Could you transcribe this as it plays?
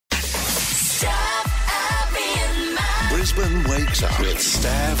Brisbane Wakes Up with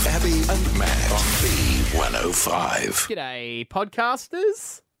Stav, Abby and Matt on B105. G'day,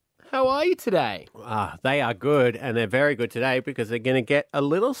 podcasters. How are you today? They are good, and they're very good today because they're going to get a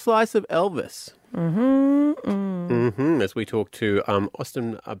little slice of Elvis. As we talk to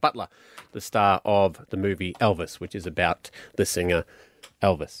Austin Butler, the star of the movie Elvis, which is about the singer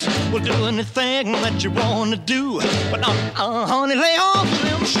Elvis. We'll do anything that you want to do, but honey, lay off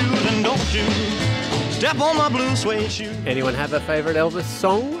them shoes and don't you step on my blue suede shoe. Anyone have a favourite Elvis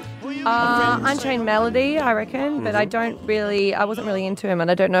song? Unchained Melody, I reckon, but I wasn't really into him,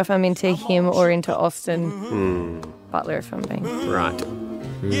 and I don't know if I'm into him or into Austin Butler, if I'm being Right.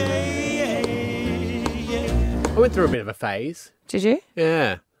 I went through a bit of a phase. Did you?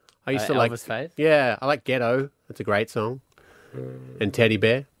 Yeah. I used to like Elvis phase? Yeah, I like Ghetto. That's a great song. And Teddy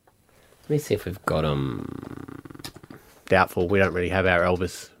Bear. Let me see if we've got Doubtful. We don't really have our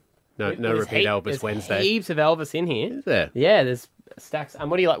Elvis. No There's repeat Elvis there's Wednesday. Heaps of Elvis in here. Is there? Yeah, there's stacks.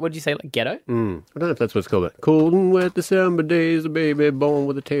 What do you like? What did you say? Like ghetto? I don't know if that's what it's called. But cold and wet December days, a baby born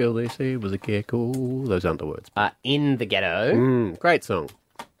with a tail they say was a gecko. Those aren't the words. In the ghetto. Great song.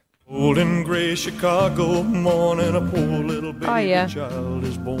 Old and grey Chicago morning, a poor little baby child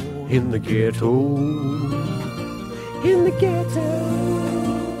is born. In the ghetto. In the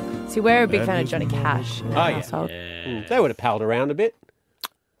ghetto. See, we're a big fan of Johnny Cash in our household. They would have palled around a bit.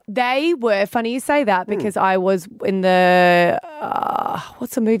 They were. Funny you say that because I was in the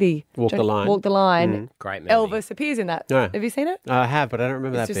what's the movie? Walk the Line. Walk the Line. Great movie. Elvis appears in that. Yeah. Have you seen it? I have, but I don't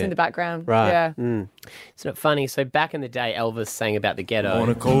remember It's that just bit. in the background. Right. Yeah. It's not funny. So back in the day, Elvis sang about the ghetto. On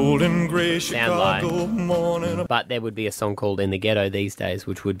a cold and grey Sound like. Chicago morning. But there would be a song called In the Ghetto these days,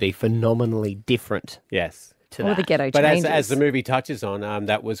 which would be phenomenally different Yes. to All that. the ghetto But changes. as the movie touches on,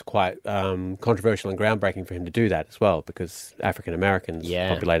 that was quite controversial and groundbreaking for him to do that as well, because African Americans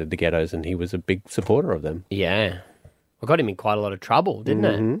populated the ghettos, and he was a big supporter of them. Yeah. Well, got him in quite a lot of trouble, didn't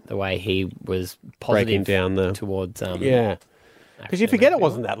it? The way he was positive Breaking down towards... Because you forget it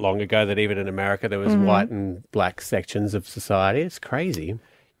wasn't that long ago that even in America there was white and black sections of society. It's crazy.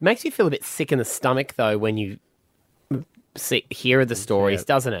 Makes you feel a bit sick in the stomach, though, when you hear the stories,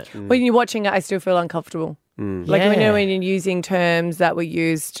 doesn't it? When you're watching it, I still feel uncomfortable. Like when you're using terms that were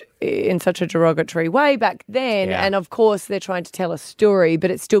used in such a derogatory way back then, and of course they're trying to tell a story, but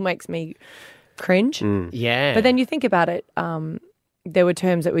it still makes me cringe. Yeah. But then you think about it, there were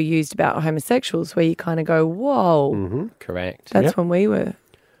terms that were used about homosexuals where you kind of go, whoa. Correct. That's when we were.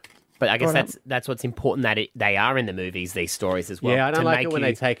 But I guess that's what's important, that they are in the movies, these stories as well. Yeah, I don't like it when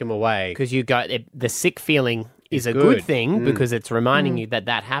they take them away. Because you go, the sick feeling is a good thing because it's reminding you that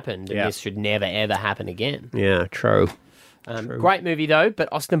happened and this should never, ever happen again. Yeah, true. Great movie, though.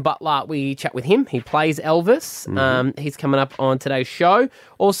 But Austin Butler, we chat with him. He plays Elvis. He's coming up on today's show.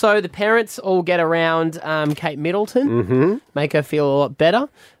 Also, the parents all get around Kate Middleton, make her feel a lot better.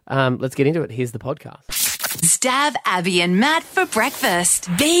 Let's get into it. Here's the podcast. Stav, Abby and Matt for breakfast.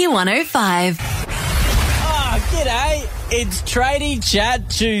 B105. G'day. It's Tradie Chat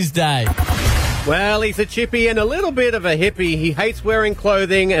Tuesday. Well, he's a chippy and a little bit of a hippie. He hates wearing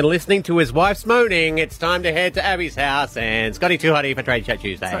clothing and listening to his wife's moaning. It's time to head to Abby's house and Scotty Too Hotty for Trade Chat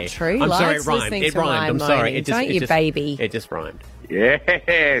Tuesday. It's not true. I'm sorry, Likes it rhymed. listening It to rhymed. my I'm sorry. moaning. Don't you, baby? It just rhymed.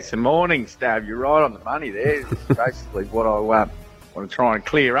 Yes, morning, Stav. You're right on the money there. This is basically what I want to try and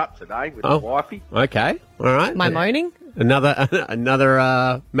clear up today with the wifey. Okay. All right. My moaning?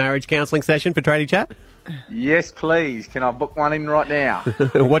 Another marriage counselling session for Tradie Chat? Yes, please. Can I book one in right now?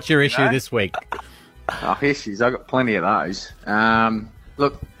 What's your issue this week? Oh, issues. I've got plenty of those.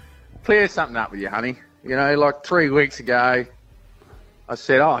 Look, clear something up with you, honey. You know, like 3 weeks ago, I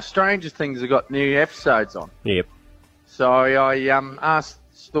said, Stranger Things have got new episodes on. Yep. So I asked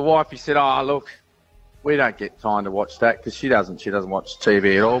the wife, he said, look, we don't get time to watch that because she doesn't watch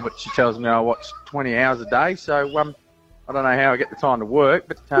TV at all, but she tells me I watch 20 hours a day, so I don't know how I get the time to work,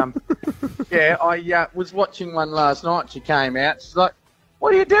 but I was watching one last night. She came out, she's like,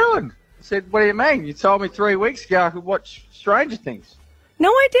 what are you doing? I said, what do you mean? You told me 3 weeks ago I could watch Stranger Things. No,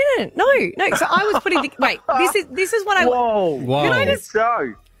 I didn't. No. So I was putting wait, this is what I... Whoa. Can I just...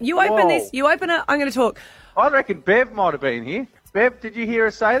 So, you open this, you open it, I'm going to talk. I reckon Bev might have been here. Bev, did you hear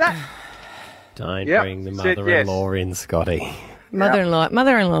her say that? Don't bring the mother-in-law in, Scotty. Mother-in-law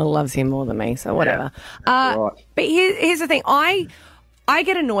loves him more than me, so whatever. Right. But here's the thing. I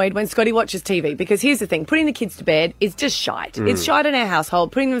get annoyed when Scotty watches TV because here's the thing. Putting the kids to bed is just shite. It's shite in our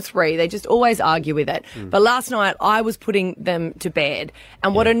household. Putting them 3, they just always argue with it. But last night I was putting them to bed.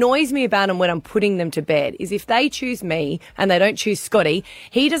 And what annoys me about them when I'm putting them to bed is if they choose me and they don't choose Scotty,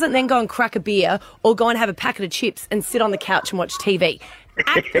 he doesn't then go and crack a beer or go and have a packet of chips and sit on the couch and watch TV.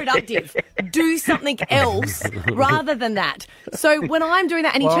 act productive. Do something else rather than that. So when I'm doing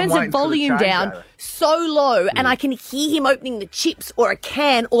that and he Well, I'm turns the waiting for the volume down changeover. so low and I can hear him opening the chips or a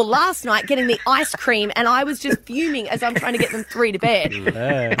can, or last night getting the ice cream, and I was just fuming as I'm trying to get them 3 to bed.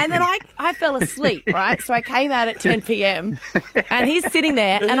 And then I fell asleep, right? So I came out at 10 p.m. and he's sitting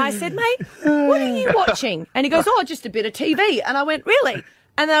there and I said, mate, what are you watching? And he goes, oh, just a bit of TV. And I went, really?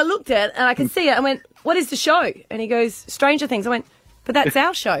 And then I looked at it and I could see it. I went, what is the show? And he goes, Stranger Things. I went, but that's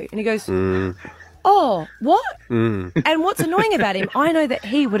our show. And he goes, oh, what? And what's annoying about him, I know that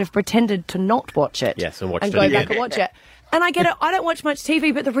he would have pretended to not watch it. Yes, and watched it go again. back and watch it. And I get it. I don't watch much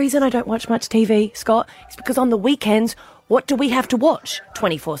TV, but the reason I don't watch much TV, Scott, is because on the weekends, what do we have to watch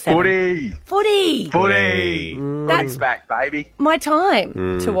 24/7? Footy. Footy's back, baby. My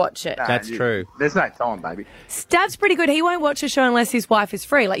time to watch it. That's true. There's no time, baby. Stav's pretty good. He won't watch a show unless his wife is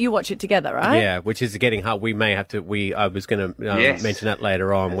free. Like, you watch it together, right? Yeah, which is getting hard. We may have to. I was going to Yes. mention that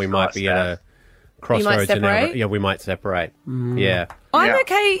later on. We That's might right, be at a crossroads. You might separate? Yeah, we might separate. Yeah. I'm Yeah.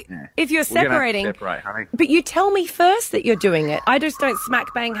 okay if you're We're gonna have to separating, separate, honey. but you tell me first that you're doing it. I just don't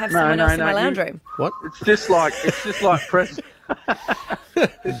smack bang have someone else in my lounge room. What? It's just like presents.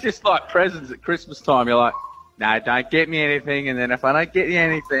 It's just like presents at Christmas time. You're like, no, don't get me anything, and then if I don't get you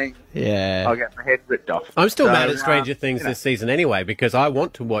anything, Yeah. I'll get my head ripped off. I'm still So, mad at Stranger Things you know. this season anyway because I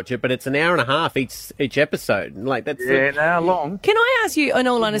want to watch it, but it's an hour and a half each episode. Like that's Yeah, no, long. Can I ask you, in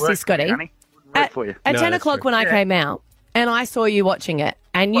all honesty, Work for you, Scotty, honey. Work for you. at No, 10 that's o'clock true. when I Yeah. came out and I saw you watching it,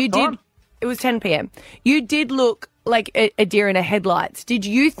 and you What time? it was 10 p.m. You did look like a deer in the headlights. Did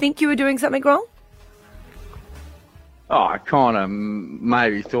you think you were doing something wrong? Oh, I kind of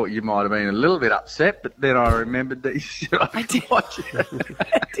maybe thought you might have been a little bit upset, but then I remembered that you should have watched it.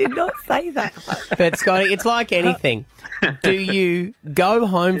 I did not say that. But, Scotty, it's like anything. Do you go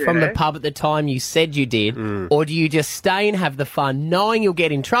home from the Yeah. pub at the time you said you did, or do you just stay and have the fun knowing you'll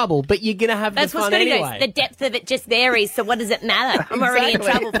get in trouble, but you're going to have That's the what fun Scotty anyway? goes. The depth of it just varies, so what does it matter? I'm already in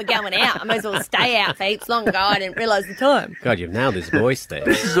trouble for going out. I might as well stay out for heaps longer. I didn't realise the time. God, you've nailed his voice there.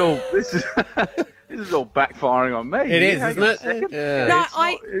 This is all backfiring on me. It is, Hang isn't on a it? second. Yeah. No,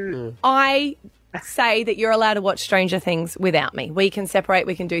 It's I say that you're allowed to watch Stranger Things without me. We can separate,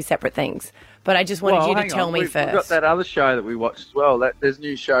 we can do separate things. But I just wanted you to hang tell on. me We've first. got that other show that we watched as well. There's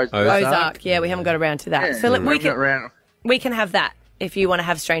new shows. Ozark. Yeah, we haven't got around to that. Yeah, so we haven't got can around. we can have that if you want to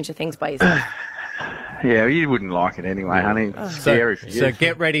have Stranger Things by yourself. Yeah, you wouldn't like it anyway, honey. It's scary for you. So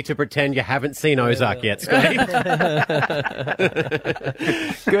get ready to pretend you haven't seen Ozark yet, Scotty.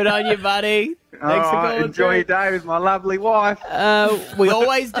 Good on you, buddy. Thanks for calling enjoy through. your day with my lovely wife. We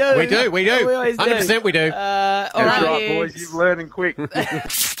always do. we do. We always do. 100% we do. All That's right. right, boys. You're learning quick.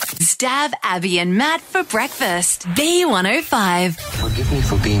 Stab Abby and Matt for breakfast. B105. Forgive me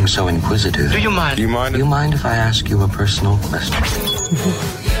for being so inquisitive. Do you mind? Do you mind if I ask you a personal question?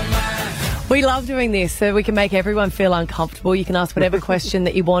 We love doing this so we can make everyone feel uncomfortable. You can ask whatever question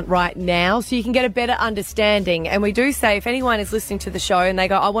that you want right now so you can get a better understanding. And we do say if anyone is listening to the show and they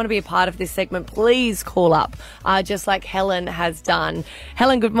go, I want to be a part of this segment, please call up, just like Helen has done.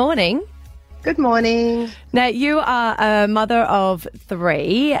 Helen, good morning. Good morning. Now, you are a mother of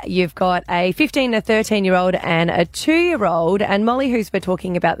 3. You've got a 15, a 13-year-old and a 2-year-old. And Molly, who's we're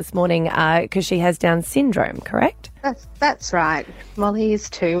talking about this morning, because she has Down syndrome, correct? That's right. Molly is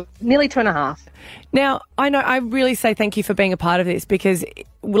 2, nearly 2.5. Now, I know I really say thank you for being a part of this because,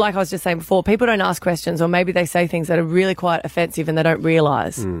 like I was just saying before, people don't ask questions or maybe they say things that are really quite offensive and they don't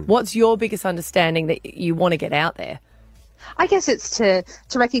realise. What's your biggest understanding that you want to get out there? I guess it's to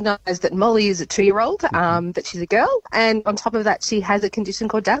recognise that Molly is a 2-year-old, that she's a girl, and on top of that, she has a condition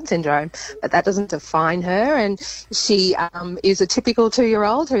called Down syndrome. But that doesn't define her, and she is a typical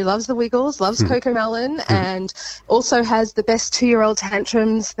 2-year-old who loves the Wiggles, loves Cocomelon, and also has the best 2-year-old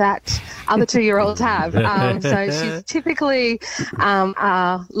tantrums that other 2-year-olds have. So she's typically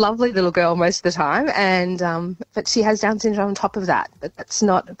a lovely little girl most of the time, and but she has Down syndrome on top of that. But that's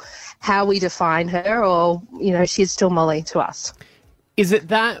not how we define her, or she's still Molly to us. Is it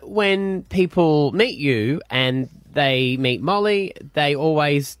that when people meet you and they meet Molly, they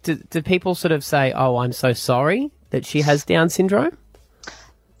always do people sort of say, "Oh, I'm so sorry that she has Down syndrome"?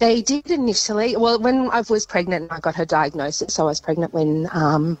 They did initially. Well, when I was pregnant, I got her diagnosis. So I was pregnant when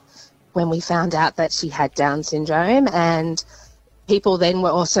we found out that she had Down syndrome, and people then were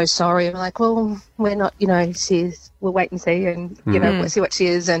also sorry. We're like, well, we're not. we'll wait and see, and we'll see what she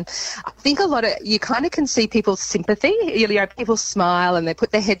is. And I think you kind of can see people's sympathy. People smile and they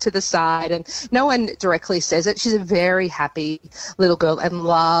put their head to the side, and no one directly says it. She's a very happy little girl and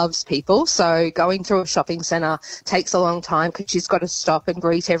loves people. So going through a shopping centre takes a long time because she's got to stop and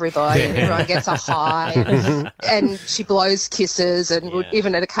greet everybody, and everyone gets a hi, and she blows kisses. And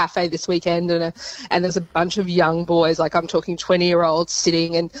even at a cafe this weekend, and there's a bunch of young boys, like I'm talking 20-year-olds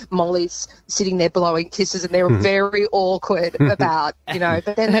sitting, and Molly's sitting there blowing kisses, and they were very awkward about,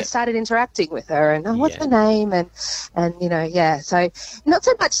 but then they started interacting with her, and what's her name, and so not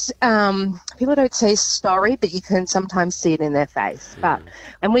so much, people don't say sorry, but you can sometimes see it in their face,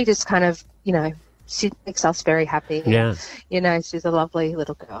 and we just kind of, she makes us very happy. And, she's a lovely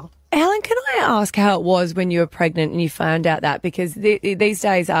little girl. Helen, can I ask how it was when you were pregnant and you found out that? Because these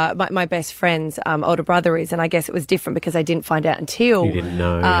days, my best friend's older brother is, and I guess it was different because I didn't find out until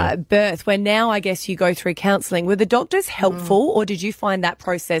birth, where now I guess you go through counselling. Were the doctors helpful, or did you find that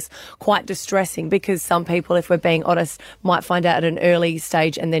process quite distressing? Because some people, if we're being honest, might find out at an early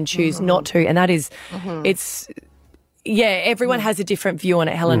stage and then choose not to, and that is, everyone has a different view on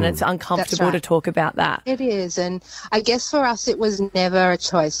it, Helen, and it's uncomfortable to talk about that. It is, and I guess for us it was never a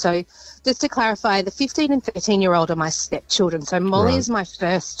choice. So just to clarify, the 15 and 13-year-old are my stepchildren. So Molly is my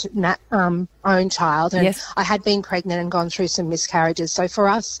first own child, and I had been pregnant and gone through some miscarriages. So for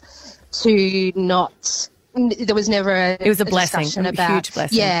us to not... There was never a blessing, discussion a huge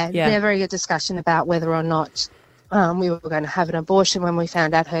blessing. Never a discussion about whether or not we were going to have an abortion when we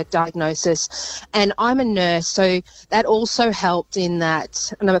found out her diagnosis. And I'm a nurse, so that also helped in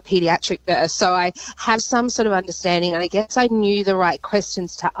that, and I'm a paediatric nurse, so I have some sort of understanding, and I guess I knew the right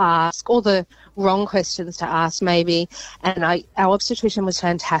questions to ask, or the wrong questions to ask maybe, and our obstetrician was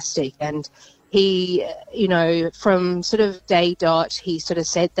fantastic, and he, from sort of day dot, he sort of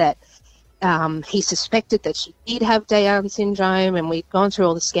said that he suspected that she did have Down syndrome, and we'd gone through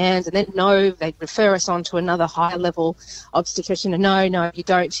all the scans, and then they'd refer us on to another high-level obstetrician, and no, you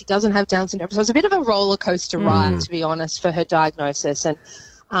don't. She doesn't have Down syndrome. So it was a bit of a roller coaster ride, to be honest, for her diagnosis. And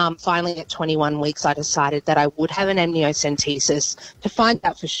finally, at 21 weeks, I decided that I would have an amniocentesis to find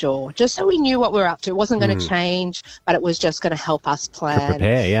out for sure, just so we knew what we were up to. It wasn't going to change, but it was just going to help us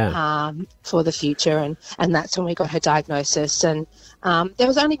plan for the future. And that's when we got her diagnosis. And there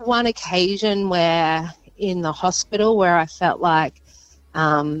was only one occasion where in the hospital where I felt like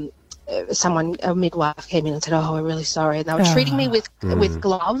a midwife came in and said, "Oh, we're really sorry." And they were treating me with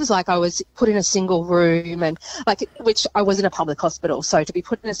gloves, like I was put in a single room, and which I was in a public hospital. So to be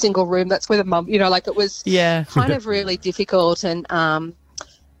put in a single room, that's where the mum, it was kind of really difficult. And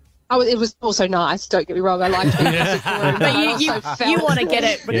it was also nice, don't get me wrong, I liked being in a single room. But you want to get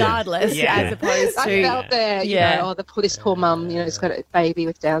it regardless, as opposed to... I felt there, this poor mum, has got a baby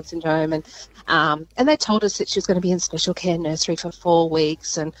with Down syndrome, and they told us that she was going to be in special care nursery for 4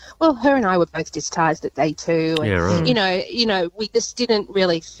 weeks, and, well, her and I were both discharged at day 2, and, we just didn't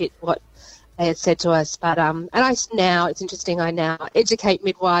really fit what they had said to us, but, and it's interesting, I now educate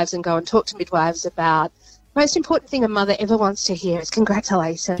midwives and go and talk to midwives about most important thing a mother ever wants to hear is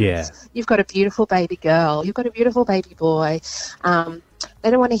congratulations. Yeah. You've got a beautiful baby girl. You've got a beautiful baby boy.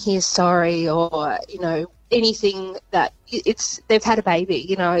 They don't want to hear sorry or, anything that they've had a baby.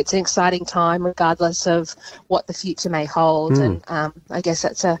 It's an exciting time regardless of what the future may hold. And I guess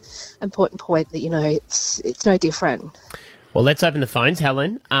that's an important point that, it's no different. Well, let's open the phones,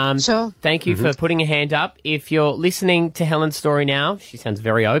 Helen. Sure. Thank you for putting a hand up. If you're listening to Helen's story now, she sounds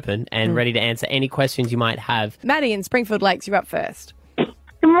very open and ready to answer any questions you might have. Maddie in Springfield Lakes, you're up first. Good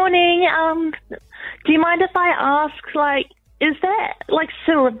morning. Do you mind if I ask, is there,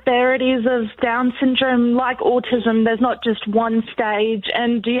 severities of Down syndrome like autism? There's not just one stage.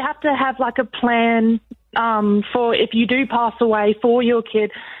 And do you have to have, a plan for if you do pass away for your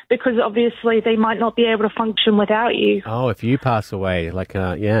kid, because obviously they might not be able to function without you. Oh, if you pass away,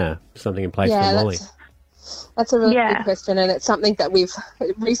 something in place for Molly. That's a really good question, and it's something that we've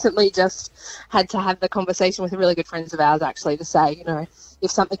recently just had to have the conversation with really good friends of ours, actually, to say, if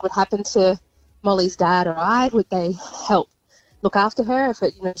something would happen to Molly's dad or I, would they help look after her if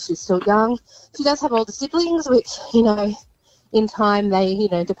she's still young? She does have older siblings, which, in time they,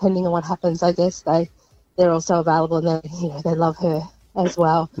 depending on what happens, I guess they're also available, and they love her as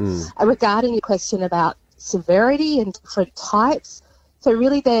well. Regarding your question about severity and different types, so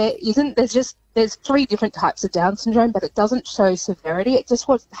really there's 3 different types of Down syndrome, but it doesn't show severity. It just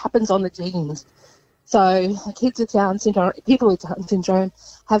what happens on the genes. So kids with Down syndrome, people with Down syndrome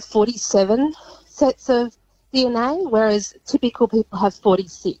have 47 sets of DNA, whereas typical people have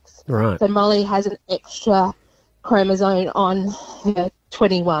 46. Right. So Molly has an extra chromosome on her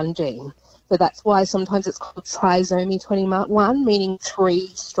 21 gene. So that's why sometimes it's called trisomy 21, meaning 3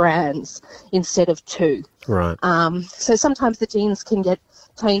 strands instead of 2. Right. So sometimes the genes can get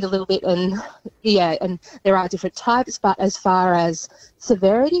changed a little bit, and there are different types, but as far as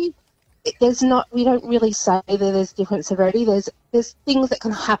severity, we don't really say that there's different severity. There's things that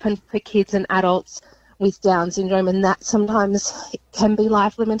can happen for kids and adults with Down syndrome, and that sometimes can be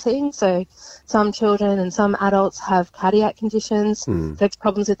life-limiting. So some children and some adults have cardiac conditions, so it's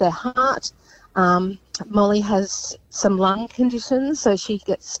problems with their heart. Molly has some lung conditions, so she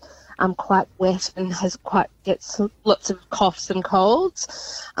gets quite wet and gets lots of coughs and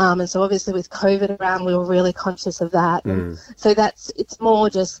colds. And so obviously with COVID around, we were really conscious of that. And so it's more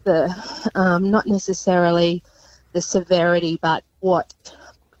just the, not necessarily the severity, but what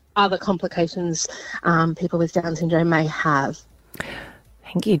other complications people with Down syndrome may have.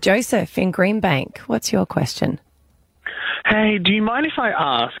 Thank you. Joseph in Greenbank, what's your question? Hey, do you mind if I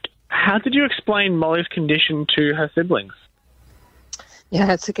ask, how did you explain Molly's condition to her siblings? Yeah,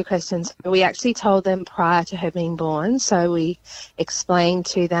 that's a good question. So we actually told them prior to her being born. So we explained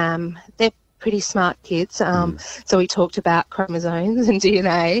to them, they're pretty smart kids. So we talked about chromosomes and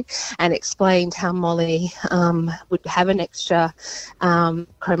DNA and explained how Molly would have an extra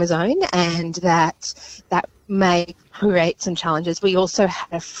chromosome and that may create some challenges. We also had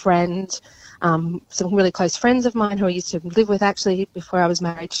a friend, some really close friends of mine who I used to live with actually before I was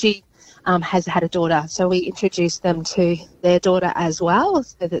married. She has had a daughter, so we introduced them to their daughter as well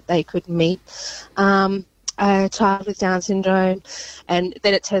so that they could meet a child with Down syndrome. And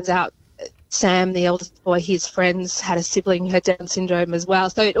then it turns out Sam, the eldest boy, his friends had a sibling who had Down syndrome as well.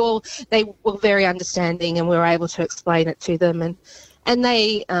 So they were very understanding, and we were able to explain it to them. And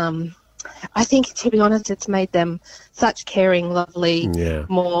they, I think, to be honest, it's made them such caring, lovely,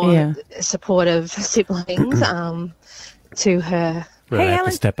 more supportive siblings to her. Hey, Helen,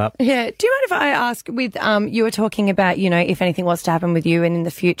 to step up. Yeah. Do you mind if I ask, with you were talking about, if anything was to happen with you and in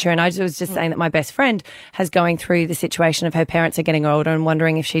the future, and I was just saying that my best friend has going through the situation of her parents are getting older and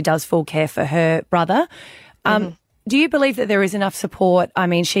wondering if she does full care for her brother. Do you believe that there is enough support? I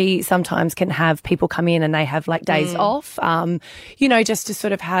mean, she sometimes can have people come in and they have like days off, just to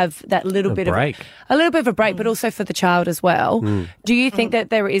sort of have that little bit of a break, but also for the child as well. Do you think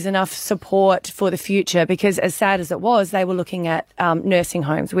that there is enough support for the future? Because as sad as it was, they were looking at nursing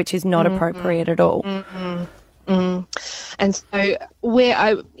homes, which is not appropriate at all. And so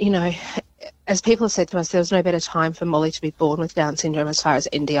as people have said to us, there was no better time for Molly to be born with Down syndrome as far as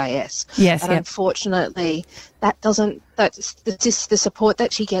NDIS. Yes, but unfortunately, the support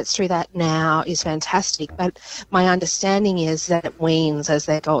that she gets through that now is fantastic. But my understanding is that it weans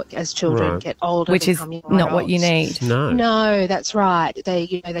as children get older, which is not what you need. No, that's right.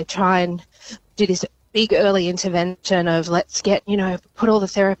 They try and do this big early intervention of let's get, put all the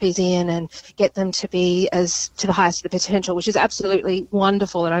therapies in and get them to be as to the highest of the potential, which is absolutely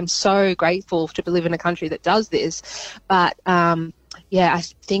wonderful. And I'm so grateful to live in a country that does this. But, I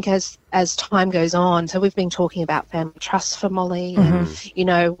think as time goes on, so we've been talking about family trust for Molly and,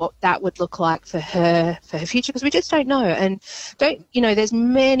 what that would look like for her future, because we just don't know. And there's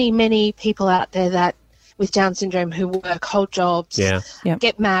many, many people out there that with Down syndrome who work, hold jobs,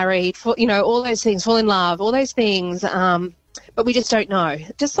 get married, all those things, fall in love, all those things. But we just don't know.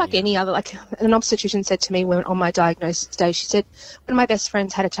 Just like any other, like an obstetrician said to me when on my diagnosis day, she said, one of my best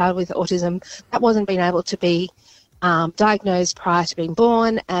friends had a child with autism that wasn't being able to be diagnosed prior to being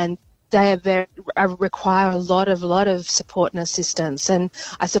born, and they require a lot of support and assistance. And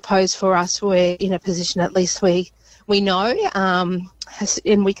I suppose for us, we're in a position, at least we know,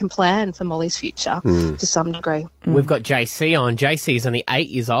 and we can plan for Molly's future to some degree. We've got JC on. JC is only 8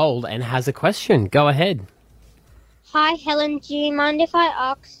 years old and has a question. Go ahead. Hi, Helen. Do you mind if I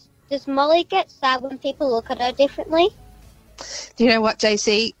ask, does Molly get sad when people look at her differently? Do you know what,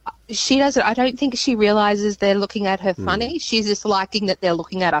 JC? She doesn't. I don't think she realises they're looking at her funny. She's just liking that they're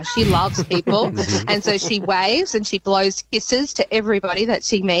looking at her. She loves people, and so she waves and she blows kisses to everybody that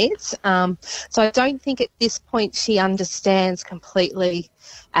she meets. So I don't think at this point she understands completely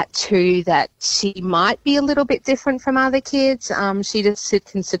at 2 that she might be a little bit different from other kids. She just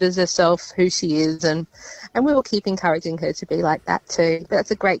considers herself who she is, and we will keep encouraging her to be like that too. But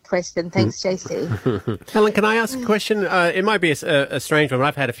that's a great question. Thanks, JC. Helen, can I ask a question? It might be a strange one, but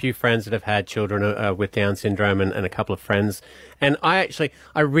I've had a few friends that have had children with Down syndrome and a couple of friends. And I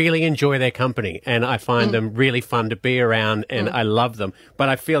really enjoy their company, and I find them really fun to be around, and I love them. But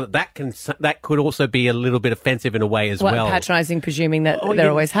I feel that could also be a little bit offensive in a way as well. Patronising, presuming that they're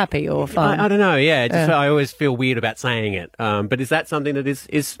always happy or fun. I don't know, I always feel weird about saying it. But is that something that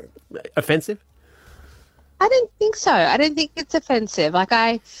is offensive? I don't think so. I don't think it's offensive. Like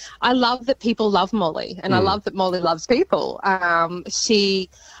I love that people love Molly, and I love that Molly loves people.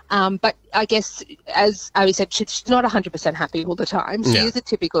 But I guess, as Abby said, she's not 100% happy all the time. She is a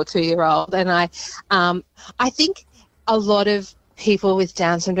typical 2-year-old, and I think a lot of people with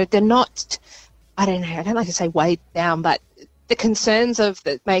Down syndrome, they're not. I don't know. I don't like to say weighed down, but the concerns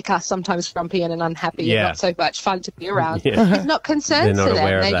that make us sometimes grumpy and unhappy and not so much fun to be around is not concerns They're not to them.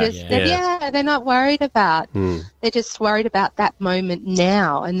 aware of They that. just they're not worried about. They're just worried about that moment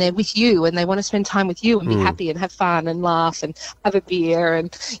now, and they're with you, and they want to spend time with you and be happy and have fun and laugh and have a beer.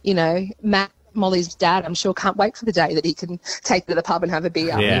 And Matt, Molly's dad, I'm sure, can't wait for the day that he can take her to the pub and have a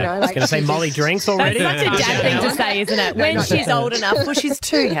beer. Yeah. I was going to say Molly drinks already. That's such a dad thing to say, isn't it? When she's old enough. Well, she's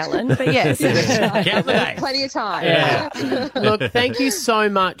 2, Helen, but yes. Count the days. Plenty of time. Yeah. Look, thank you so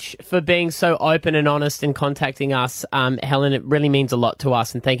much for being so open and honest and contacting us, Helen. It really means a lot to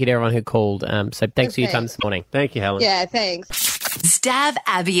us, and thank you to everyone who called. So thanks for your time this morning. Thank you, Helen. Yeah, thanks. Stab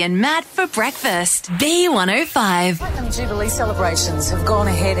Abby and Matt for breakfast. B105. Platinum Jubilee celebrations have gone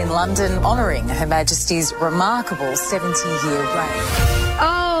ahead in London, honouring Her Majesty's remarkable 70-year reign.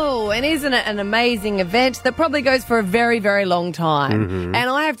 Oh, and isn't it an amazing event that probably goes for a very, very long time? Mm-hmm. And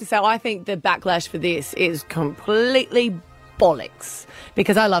I have to say, I think the backlash for this is completely bollocks,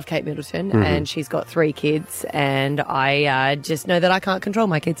 because I love Kate Middleton and she's got 3 kids, and I just know that I can't control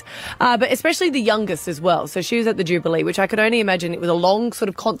my kids, but especially the youngest as well. So she was at the Jubilee, which I could only imagine it was a long sort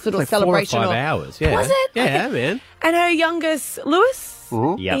of concert or celebration. 4 or 5 hours, yeah. Was it? Yeah, man. And her youngest, Lewis,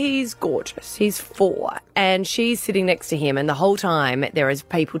 Yep. he's gorgeous. He's 4, and she's sitting next to him, and the whole time there is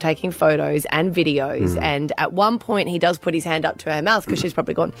people taking photos and videos, and at one point he does put his hand up to her mouth because she's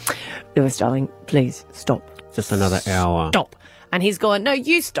probably gone, Lewis, darling, please stop. Just another hour. Stop. And he's gone, no,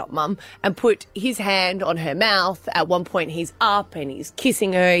 you stop, Mum, and put his hand on her mouth. At one point, he's up and he's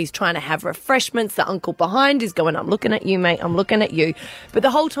kissing her. He's trying to have refreshments. The uncle behind is going, I'm looking at you, mate. I'm looking at you. But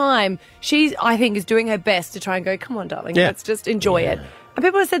the whole time, she, I think, is doing her best to try and go, come on, darling, let's just enjoy it. And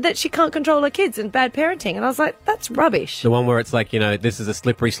people have said that she can't control her kids and bad parenting. And I was like, that's rubbish. The one where it's like, this is a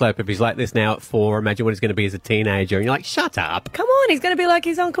slippery slope. If he's like this now at 4, imagine what he's going to be as a teenager. And you're like, shut up. Come on, he's going to be like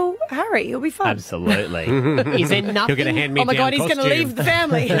his Uncle Harry. He'll be fun. Absolutely. Is there nothing... He'll get a hand-me-down Oh my God, he's going to costume. leave the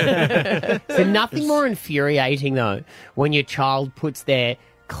family. Is there nothing more infuriating, though, when your child puts their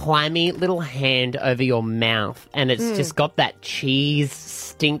clammy little hand over your mouth and it's just got that cheese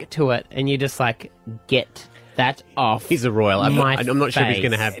stink to it, and you're just like, get that off. He's a royal. I'm not sure if he's face.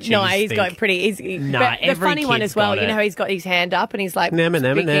 going to have cheese No, he's stink. got pretty... but the every funny one kid's as well, got you know it. how he's got his hand up and he's like Nama,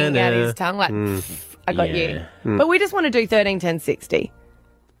 nama, speaking na, out na. his tongue like, I got you. Mm. But we just want to do 13, 10, 60.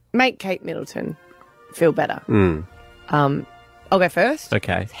 Make Kate Middleton feel better. I'll go first.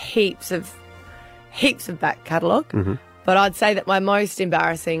 Okay. Heaps of back catalogue. But I'd say that my most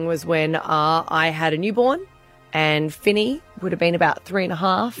embarrassing was when I had a newborn, and Finney would have been about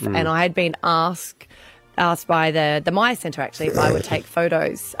 3.5, and I had been asked by the DYMIIA Centre, actually, if I would take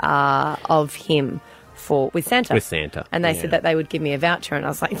photos of him with Santa. With Santa. And they said that they would give me a voucher, and I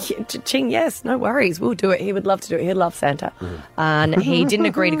was like, ching, yes, no worries, we'll do it. He would love to do it. He'd love Santa. And he didn't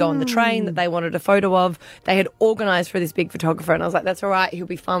agree to go on the train that they wanted a photo of. They had organised for this big photographer, and I was like, that's all right, he'll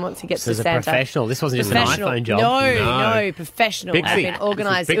be fine once he gets This to is a Santa. professional. This wasn't just an Professional. iPhone job. No, professional. Big It's C. been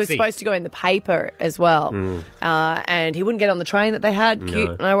organised. This is It was big C. supposed to go in the paper as well. And he wouldn't get on the train that they had.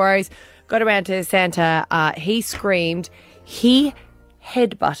 Cute, no worries. Got around to Santa. He screamed. He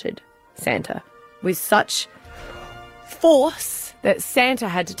headbutted Santa with such force that Santa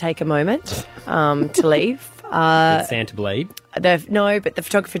had to take a moment to leave. Did Santa bleed? No, but the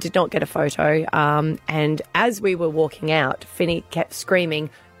photographer did not get a photo. And as we were walking out, Finney kept screaming,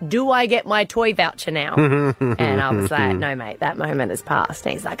 do I get my toy voucher now? And I was like, no, mate, that moment has passed.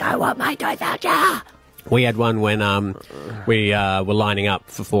 And he's like, I want my toy voucher. We had one when we were lining up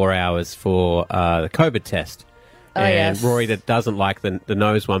for 4 hours for the COVID test. And yes. Rory that doesn't like the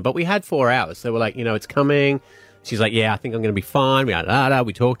nose one. But we had 4 hours. So we're like, it's coming. She's like, yeah, I think I'm going to be fine.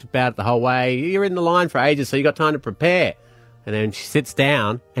 We talked about it the whole way. You're in the line for ages, so you got time to prepare. And then she sits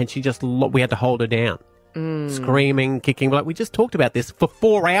down, and we had to hold her down. Screaming, kicking. We're like, we just talked about this for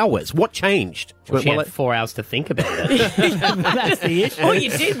 4 hours. What changed? She had 4 hours to think about it. That's the issue. All you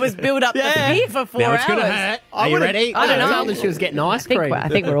did was build up the fear for 4 Now hours. it's going to hurt. Are you ready? I don't know that she was getting ice cream. I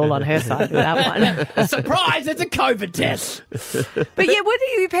think we're all on her side with that one. Surprise, it's a COVID test. But yeah, what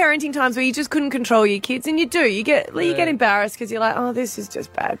are your parenting times where you just couldn't control your kids, and you get embarrassed because you're like, oh, this is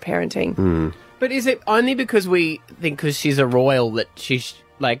just bad parenting. But is it only because we think because she's a royal that she's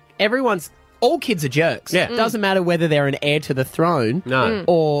like all kids are jerks. Yeah. It doesn't matter whether they're an heir to the throne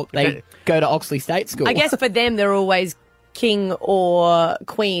or they go to Oxley State School. I guess for them, they're always king or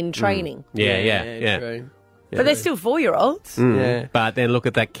queen training. Yeah. True. But they're still 4-year-olds. Yeah. But then look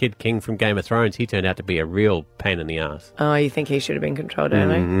at that Kid King from Game of Thrones. He turned out to be a real pain in the ass. Oh, you think he should have been controlled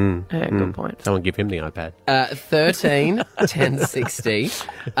early? Yeah, good point. Someone give him the iPad. 13, 10, 60.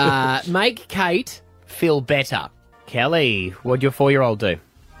 Make Kate feel better. Kelly, what'd your 4-year-old do?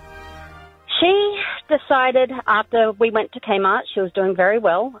 She decided after we went to Kmart, she was doing very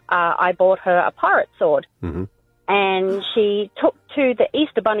well. I bought her a pirate sword. Mm-hmm. And she took to the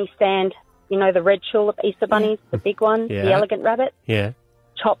Easter Bunny stand, you know, the red tulip Easter bunnies, the big one, Yeah. the elegant rabbit, Yeah.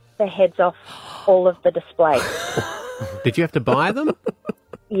 chopped the heads off all of the display. Did you have to buy them?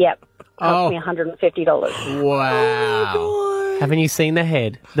 Yep. Oh. Cost me $150. Wow. Haven't you seen the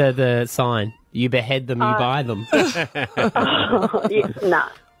head? The sign. You behead them, you buy them. Nah.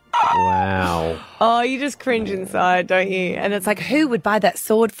 Wow. Oh, you just cringe inside, don't you? And it's like, who would buy that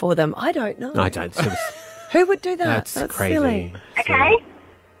sword for them? I don't know. I don't. Who would do that? That's crazy. Silly. Okay.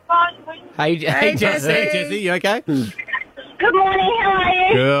 Hey, Jesse. Jesse. Hey, Jesse, you okay? Good morning, how are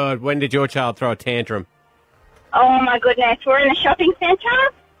you? Good. When did your child throw a tantrum? Oh my goodness, we're in a shopping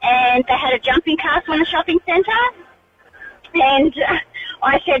centre and they had a jumping castle in the shopping centre and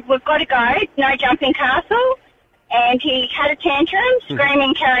I said, we've got to go, no jumping castle. And he had a tantrum,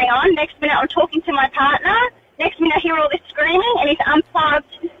 screaming, carrying on. Next minute I'm talking to my partner. Next minute I hear all this screaming and he's unplugged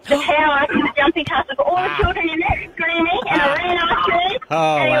the power to the jumping castle for all the children in there screaming and I ran after him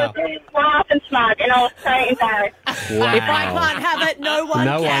and he was really laugh and smug and I was so embarrassed. Wow. If I can't have it, no one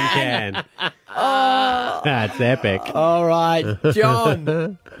No can. one can. Oh. That's epic. All right,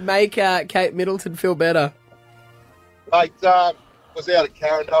 John, make Kate Middleton feel better. Mate, was out at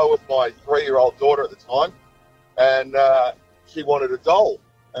Carindale with my 3-year-old daughter at the time, and she wanted a doll,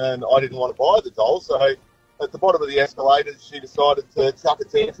 and I didn't want to buy the doll, so at the bottom of the escalators, she decided to chuck a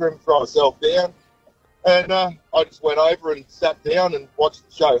tantrum, throw herself down, and I just went over and sat down and watched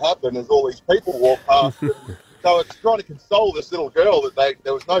the show happen as all these people walked past. And so it's trying to console this little girl that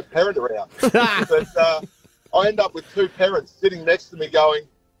there was no parent around. But I end up with 2 parents sitting next to me going,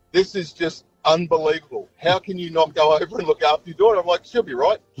 this is just unbelievable. How can you not go over and look after your daughter? I'm like, she'll be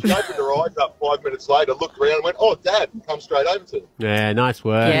right. She opened her eyes up 5 minutes later, looked around and went, oh, Dad, and come straight over to them. Yeah, nice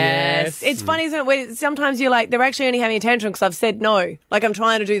work. Yes. It's funny, isn't it? When sometimes you're like, they're actually only having a tantrum because I've said no. Like I'm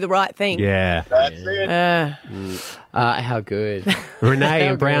trying to do the right thing. Yeah. That's it. How good. Renee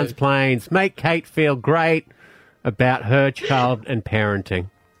How in Browns good. Plains. Make Kate feel great about her child and parenting.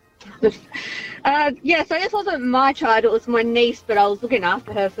 Yeah, so this wasn't my child, it was my niece, but I was looking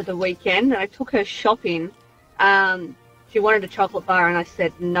after her for the weekend and I took her shopping. She wanted a chocolate bar and I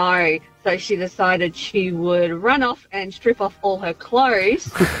said no. So she decided she would run off and strip off all her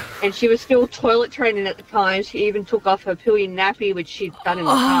clothes. And she was still toilet training at the time. She even took off her pillion nappy, which she'd done in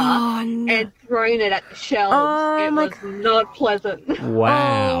the car, and thrown it at the shelves. It was not pleasant.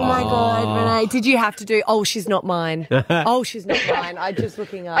 Wow. Oh, my God, Renee. Did you have to do, oh, she's not mine. Oh, she's not mine. I'm just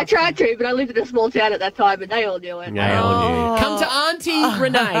looking up. I tried to, but I lived in a small town at that time, but they all knew it. They all knew. Come to Auntie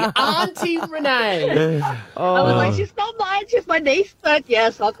Renee. Auntie Renee. I was like, she's not mine, she's my niece, but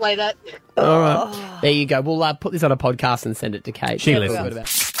yes, I'll play that. All right. There you go. We'll put this on a podcast and send it to Kate. She Feel listens. good about it.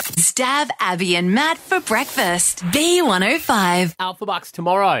 Stab Abby and Matt for breakfast. B105. Alpha Bucks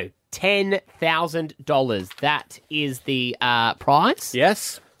tomorrow. $10,000. That is the prize.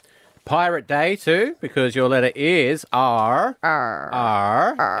 Yes. Pirate Day too, because your letter is R.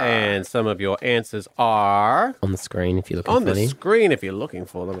 R. And some of your answers are on the screen if you're looking on for the them. screen if you're looking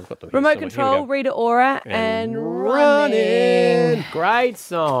for them. I've got them here Remote somewhere. Here we control, go. Rita Ora, and running. Great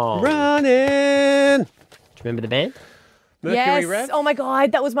song. Running. Do you remember the band? Mercury Yes. Rev. Oh my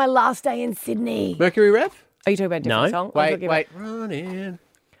God, that was my last day in Sydney. Mercury Rev. Are you talking about a different No. song? I'm talking about- Running.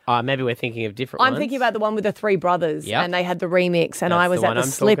 Maybe we're thinking of different I'm ones. thinking about the one with the 3 brothers, Yep. and they had the remix, and That's I was the at one the I'm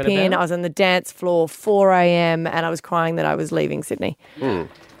slip talking in. about. I was on the dance floor, 4 a.m., and I was crying that I was leaving Sydney.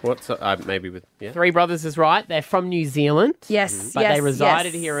 What's maybe with 3 Brothers is right. They're from New Zealand. Yes, But yes, they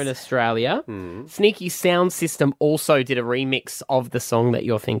resided yes. here in Australia. Sneaky Sound System also did a remix of the song that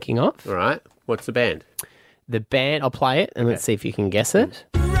you're thinking of. All right. What's the band? The band, I'll play it and let's see if you can guess it.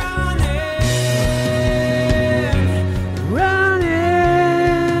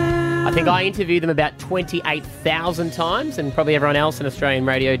 I think I interviewed them about 28,000 times, and probably everyone else in Australian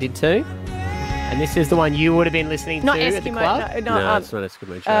radio did too. And this is the one you would have been listening Not to at the Eskimo, club. no, it's not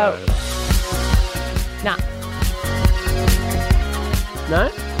Eskimo Joe. Nah, No?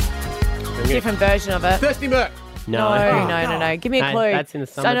 different version of it. Thirsty Merc. No. No. Give me a No, clue. that's in the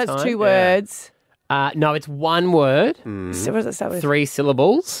So I know it's summertime. 2 words. No, it's one word, So what does it start with? 3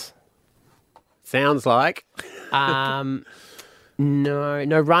 syllables. Sounds like.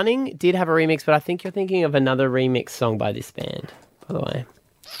 No, Running did have a remix, but I think you're thinking of another remix song by this band, by the way.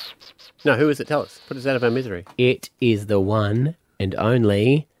 No, who is it? Tell us. Put us out of our misery. It is the one and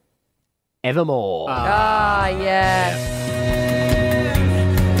only Evermore. Ah, yeah.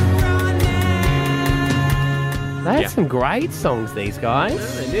 They have some great songs, these guys.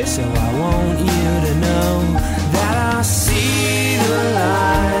 So I want you to know that I see the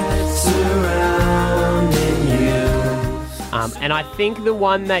light surrounding you. And I think the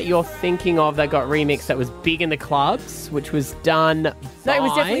one that you're thinking of that got remixed that was big in the clubs, which was done No, it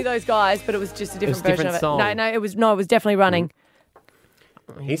was definitely those guys, but it was just a different version different of it. song. No, it was definitely Running.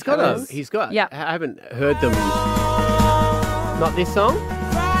 He's got. Yeah. I haven't heard them. Not this song?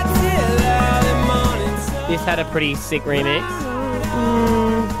 This had a pretty sick remix.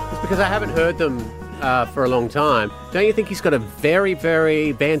 It's because I haven't heard them for a long time. Don't you think he's got a very,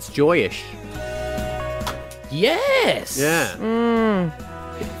 very Vance Joy-ish? Yes. Yeah.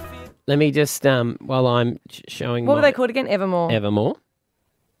 Let me just, while I'm showing What were they called again? Evermore. Evermore.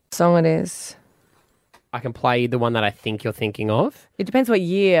 Song it is. I can play the one that I think you're thinking of. It depends what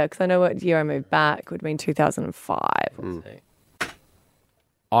year, because I know what year I moved back. It would have been 2005.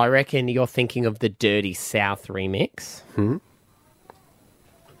 I reckon you're thinking of the Dirty South remix. I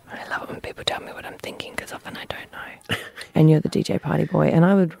love it when people tell me what I'm thinking, because often I don't know. And you're the DJ party boy, and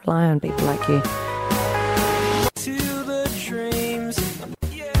I would rely on people like you.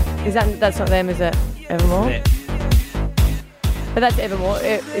 That's not them, is it? Evermore? Yeah. But that's Evermore.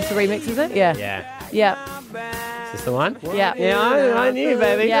 It's a remix, is it? Yeah. Yeah. Yeah. Is this the one? Yeah. Yeah, I knew,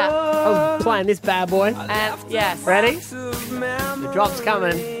 baby. Yeah. I was playing this bad boy. Yes. Ready? The drop's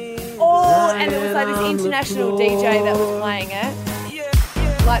coming. Oh, and it was like this international DJ that was playing it.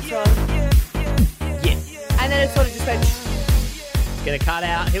 Lights are on. Yes. And then it sort of just went... It's going to cut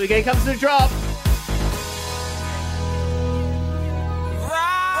out. Here we go. Here comes the drop.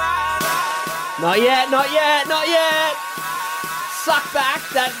 Not yet, not yet, not yet. Suck back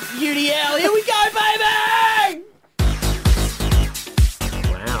that UDL. Here we go, baby!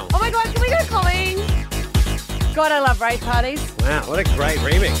 Wow. Oh my God, can we go Colleen? God, I love rave parties. Wow, what a great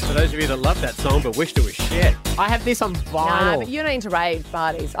remix. For those of you that love that song but wished it was shit. I have this on vinyl. No, but you're not into rave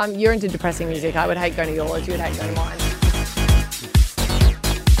parties. You're into depressing music. I would hate going to yours. You would hate going to mine.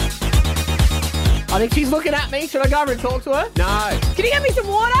 I think she's looking at me. Should I go over and talk to her? No. Can you get me some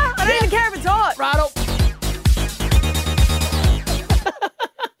water? I don't even care if it's hot.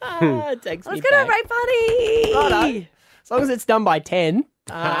 It takes me Let's go to a rave party. Righto. As long as it's done by 10.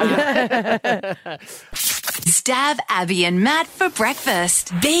 Stab Abby and Matt for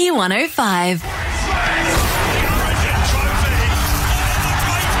breakfast. B105.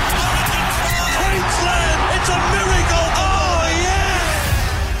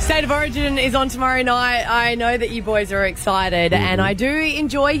 State of Origin is on tomorrow night. I know that you boys are excited, and I do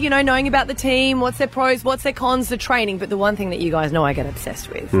enjoy, knowing about the team, what's their pros, what's their cons, the training. But the one thing that you guys know I get obsessed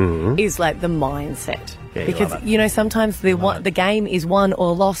with is like the mindset. Yeah, because sometimes the game is won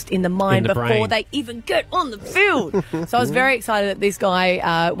or lost in the mind before brain. they even get on the field. So I was very excited that this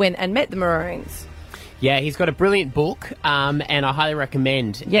guy went and met the Maroons. Yeah, he's got a brilliant book, and I highly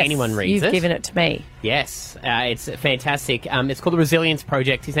recommend anyone reads it. You've given it to me. Yes, it's fantastic. It's called The Resilience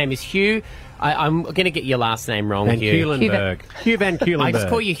Project. His name is Hugh. I'm going to get your last name wrong, Hugh. Cuylenburg. Hugh Van Cuylenburg. I just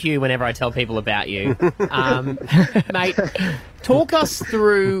call you Hugh whenever I tell people about you. Mate, talk us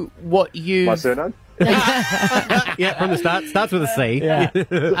through what you... My surname? Yeah, from the start. Starts with a C. Yeah.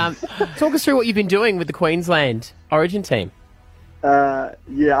 Talk us through what you've been doing with the Queensland Origin team.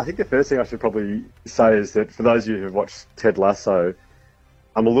 Yeah, I think the first thing I should probably say is that for those of you who've watched Ted Lasso,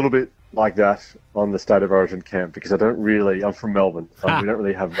 I'm a little bit like that on the State of Origin camp because I'm from Melbourne, so we don't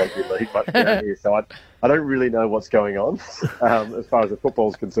really have rugby league much down here, so I don't really know what's going on as far as the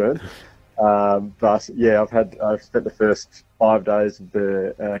football's concerned. But yeah, I've spent the first 5 days of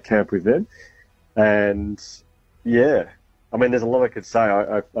the camp with them, and yeah, I mean, there's a lot I could say.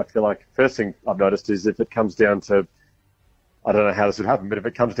 I feel like first thing I've noticed is if it comes down to, I don't know how this would happen, but if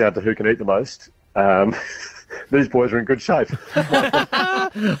it comes down to who can eat the most, these boys are in good shape.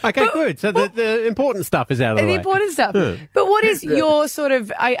 Okay, good. So the important stuff is out of the way. The important stuff. But what is your sort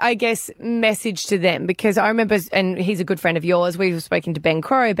of, I guess, message to them? Because I remember, and he's a good friend of yours, we were speaking to Ben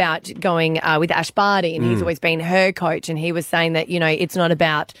Crow about going with Ash Barty, and he's always been her coach, and he was saying that, it's not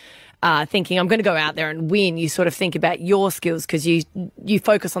about thinking, I'm going to go out there and win. You sort of think about your skills because you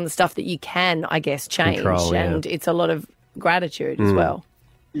focus on the stuff that you can, I guess, change. Control, yeah. And it's a lot of gratitude as well.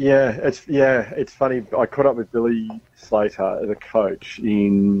 Yeah, it's funny. I caught up with Billy Slater, the coach,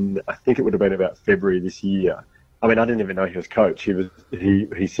 in I think it would have been about February this year. I mean, I didn't even know he was coach. He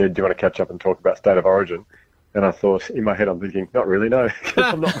said, "Do you want to catch up and talk about State of Origin?" And I thought in my head, I'm thinking, not really, no,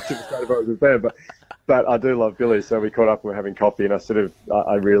 because I'm not much of a State of Origin fan. But I do love Billy, so we caught up and we're having coffee, and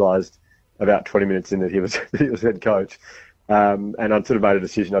I realised about 20 minutes in that he was head coach. And I sort of made a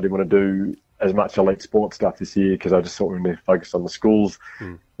decision I didn't want to do as much elite sports stuff this year because I just thought we were going to focus on the schools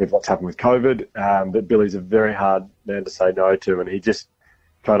with what's happened with COVID. But Billy's a very hard man to say no to, and he just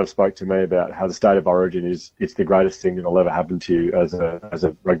kind of spoke to me about how the state of origin it's the greatest thing that will ever happen to you as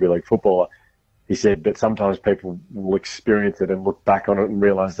a rugby league footballer. He said, but sometimes people will experience it and look back on it and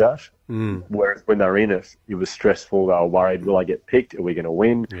realise that. Whereas when they were in it, it was stressful. They were worried, will I get picked? Are we going to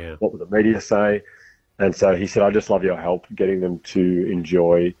win? Yeah. What will the media say? And so he said, I just love your help getting them to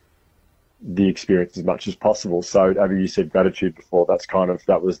enjoy the experience as much as possible. So, Abby, you said gratitude before.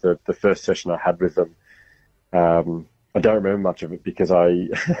 That was the first session I had with them. I don't remember much of it because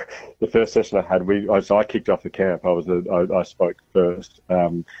the first session I had, I kicked off the camp. I spoke first.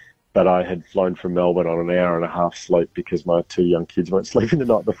 But I had flown from Melbourne on an hour and a half sleep because my 2 young kids weren't sleeping the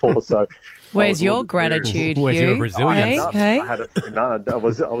night before. So, where's your gratitude, Hugh? Where's your resilience? Hey? I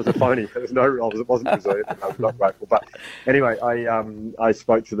was a phony. I wasn't resilient. I was not grateful. But anyway, I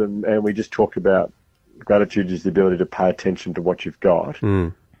spoke to them and we just talked about gratitude is the ability to pay attention to what you've got,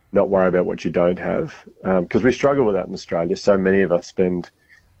 not worry about what you don't have, because we struggle with that in Australia. So many of us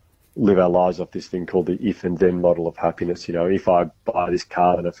live our lives off this thing called the if and then model of happiness. You know, if I buy this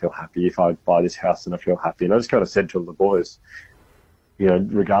car, then I feel happy. If I buy this house, then I feel happy. And I just kind of said to the boys, you know,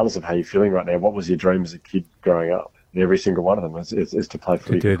 regardless of how you're feeling right now, what was your dream as a kid growing up? And every single one of them is to play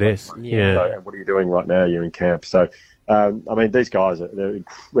footy. To do this, yeah. So, and what are you doing right now? You're in camp. So, I mean, these guys, they're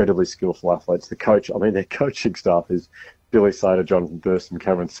incredibly skillful athletes. Their coaching staff is Billy Slater, Jonathan Thurston,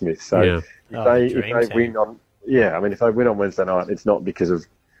 Cameron Smith. So if they win on Wednesday night, it's not because of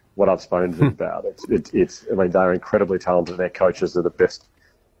what I've spoken to them about. I mean, they're incredibly talented. Their coaches are the best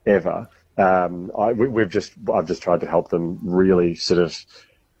ever. I've just tried to help them really sort of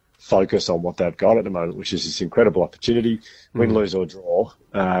focus on what they've got at the moment, which is this incredible opportunity. Win, lose or draw,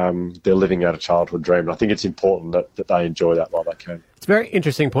 they're living out a childhood dream. And I think it's important that they enjoy that while they can. It's a very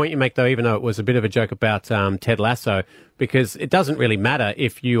interesting point you make, though, even though it was a bit of a joke about Ted Lasso, because it doesn't really matter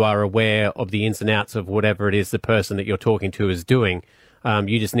if you are aware of the ins and outs of whatever it is the person that you're talking to is doing.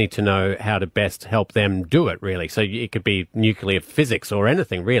 You just need to know how to best help them do it, really. So it could be nuclear physics or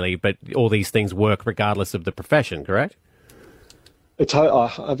anything, really, but all these things work regardless of the profession, correct?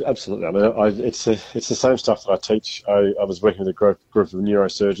 Absolutely. I mean, it's the same stuff that I teach. I was working with a group of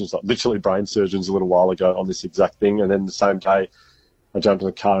neurosurgeons, like literally brain surgeons, a little while ago on this exact thing, and then the same day I jumped in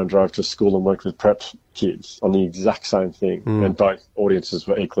the car and drove to school and worked with prep kids on the exact same thing, and both audiences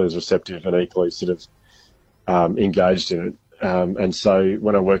were equally as receptive and equally sort of engaged in it. And so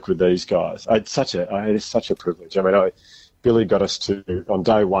when I work with these guys, it's such a privilege. I mean, Billy got us to, on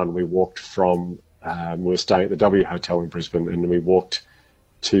day one, we walked from, we were staying at the W Hotel in Brisbane, and we walked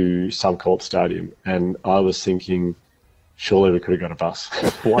to Suncorp Stadium. And I was thinking, surely we could have got a bus.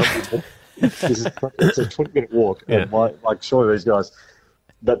 It's a 20-minute walk. Yeah. And surely these guys.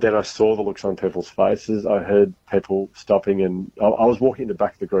 But then I saw the looks on people's faces. I heard people stopping, and I was walking in the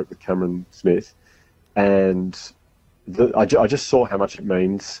back of the group with Cameron Smith, and I just saw how much it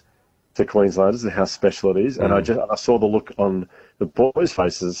means to Queenslanders and how special it is. And I saw the look on the boys'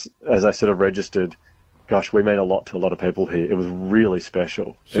 faces as they sort of registered, gosh, we mean a lot to a lot of people here. It was really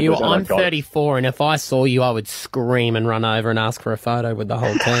special. Hugh, I'm 34, and if I saw you, I would scream and run over and ask for a photo with the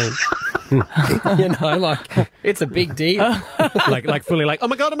whole team. You know, like, it's a big deal. like fully like, oh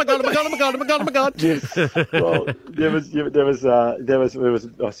my God, oh my God, oh my God, oh my God, oh my God, oh my God. Yes. Well, there was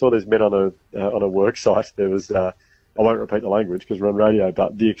I saw these men on a work site. There was, I won't repeat the language because we're on radio,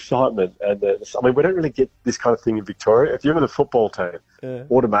 but the excitement and we don't really get this kind of thing in Victoria. If you're in the football team,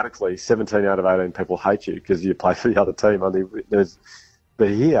 automatically 17 out of 18 people hate you because you play for the other team. But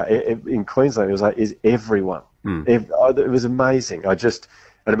here in Queensland, it was like, is everyone. It was amazing.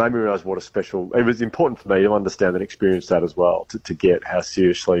 And it made me realise what a special. It was important for me to understand and experience that as well, to get how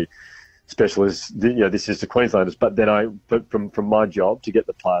seriously special is. This is to Queenslanders. But then from my job to get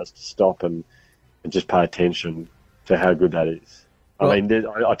the players to stop and just pay attention to how good that is. Well, I mean,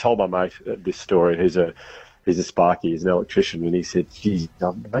 I told my mate this story. He's a Sparky, he's an electrician, and he said, geez,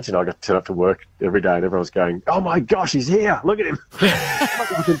 imagine I got to turn up to work every day and everyone's going, oh my gosh, he's here, look at him.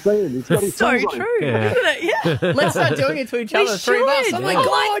 You can see him. He's got his so tools on him. true, isn't it? Yeah. Let's start doing it to each other. Three of us. Oh my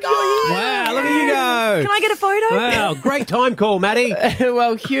God, you're here. Wow, look at you go. Can I get a photo? Wow, great time call, Maddie.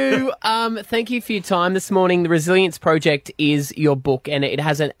 Well, Hugh, thank you for your time this morning. The Resilience Project is your book, and it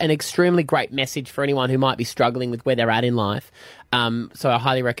has an extremely great message for anyone who might be struggling with where they're at in life. So I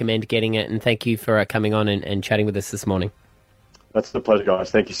highly recommend getting it, and thank you for coming on and chatting with us this morning. That's a pleasure, guys.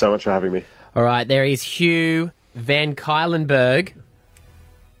 Thank you so much for having me. All right, there is Hugh van Cuylenburg.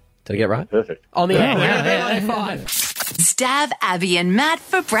 Did I get it right? Perfect. On the air. Yeah. 105. Stav, Abby and Matt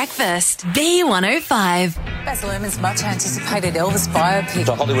for breakfast. B105. Baz Luhrmann's much anticipated Elvis biopic.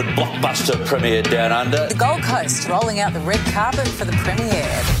 The Hollywood blockbuster premiere down under. The Gold Coast rolling out the red carpet for the premiere.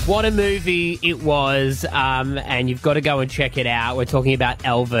 What a movie it was, and you've got to go and check it out. We're talking about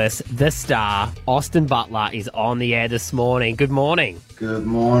Elvis, the star. Austin Butler is on the air this morning. Good morning. Good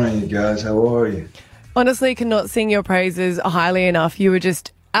morning, you guys. How are you? Honestly, cannot sing your praises highly enough. You were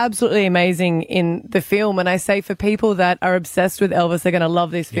just absolutely amazing in the film. And I say for people that are obsessed with Elvis, they're going to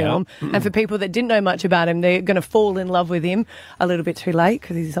love this film. And for people that didn't know much about him, they're going to fall in love with him a little bit too late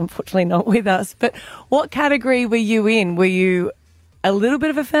because he's unfortunately not with us. But what category were you in? Were you a little bit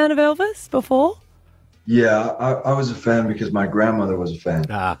of a fan of Elvis before? Yeah, I was a fan because my grandmother was a fan.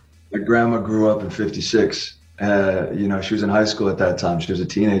 My grandma grew up in 56. She was in high school at that time. She was a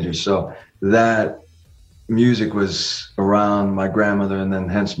teenager. So that music was around my grandmother and then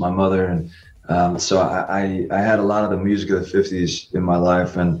hence my mother. And so I had a lot of the music of the 50s in my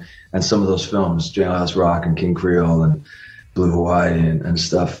life and some of those films, Jaggars Rock and King Creole and Blue Hawaii and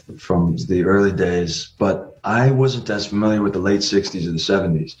stuff from the early days. But I wasn't as familiar with the late 60s or the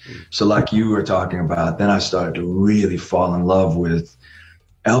 70s. So like you were talking about, then I started to really fall in love with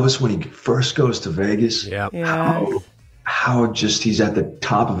Elvis when he first goes to Vegas. How just he's at the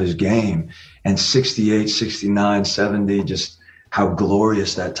top of his game. And 68, 69, 70, just how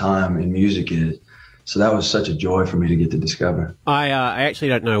glorious that time in music is. So that was such a joy for me to get to discover. I actually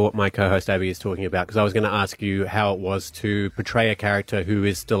don't know what my co-host Abby is talking about because I was going to ask you how it was to portray a character who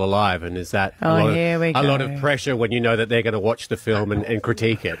is still alive, and is that a lot of pressure when you know that they're going to watch the film and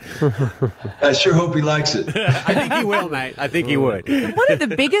critique it? I sure hope he likes it. I think he will, mate. I think he would. One of the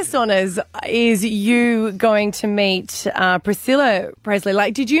biggest honours is you going to meet Priscilla Presley.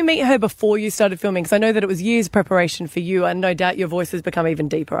 Like, did you meet her before you started filming? Because I know that it was years preparation for you, and no doubt your voice has become even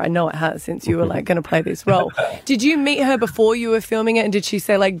deeper. I know it has since you were like going to play this role. Did you meet her before you were filming it, and did she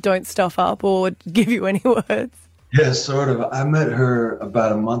say like don't stuff up or give you any words? Yeah, sort of. I met her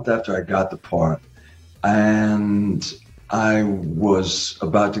about a month after I got the part, and I was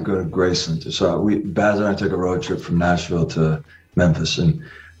about to go to Graceland. So Baz and I took a road trip from Nashville to Memphis, and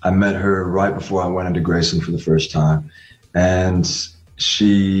I met her right before I went into Graceland for the first time. And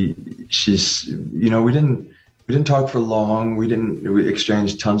she's we didn't talk for long. We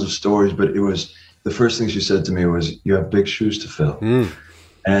exchanged tons of stories, but it was the first thing she said to me was, "You have big shoes to fill."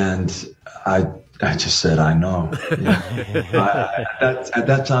 And I just said, "I know." At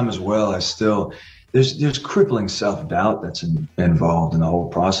that time as well, there's crippling self-doubt that's involved in the whole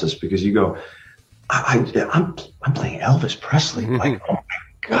process because you go, I'm playing Elvis Presley. Like, oh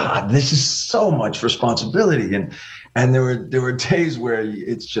my God, this is so much responsibility. And there were days where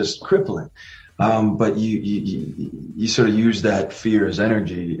it's just crippling. But you sort of use that fear as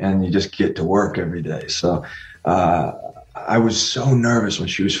energy and you just get to work every day. So I was so nervous when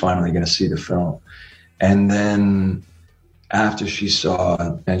she was finally going to see the film. And then after she saw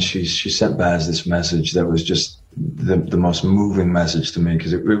it, and she sent Baz this message that was just the most moving message to me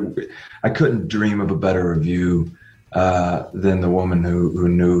because I couldn't dream of a better review than the woman who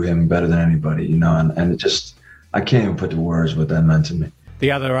knew him better than anybody, and it just, I can't even put to words what that meant to me.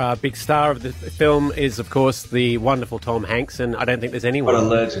 The other big star of the film is, of course, the wonderful Tom Hanks, and I don't think there's anyone. What a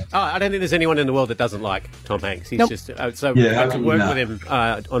legend! I don't think there's anyone in the world that doesn't like Tom Hanks. He's just so. Yeah, to work with him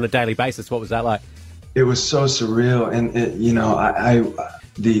on a daily basis. What was that like? It was so surreal, and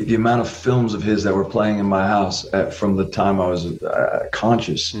the amount of films of his that were playing in my house from the time I was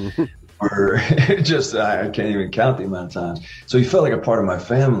conscious were just I can't even count the amount of times. So he felt like a part of my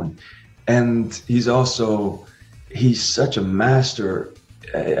family, and he's such a master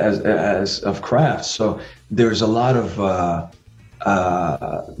as of craft. So there's a lot of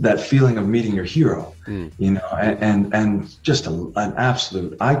that feeling of meeting your hero, and just an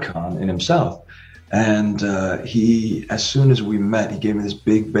absolute icon in himself. And he, as soon as we met, he gave me this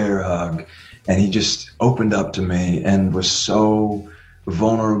big bear hug, and he just opened up to me and was so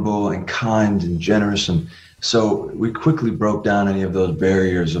vulnerable and kind and generous. And so we quickly broke down any of those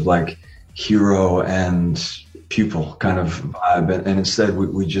barriers of like hero and pupil kind of vibe, and instead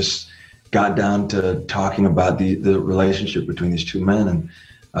we just got down to talking about the relationship between these two men,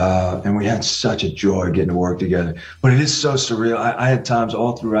 and we had such a joy getting to work together. But it is so surreal. I had times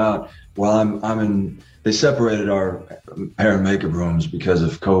all throughout while I'm in. They separated our hair and makeup rooms because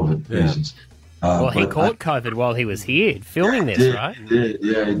of COVID reasons, Well, he but caught COVID while he was here filming this, right? He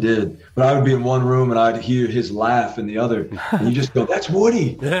did. But I would be in one room and I'd hear his laugh in the other, and you just go, "That's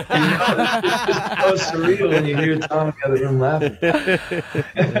Woody." You know, it's so surreal when you hear Tom in the other room laughing.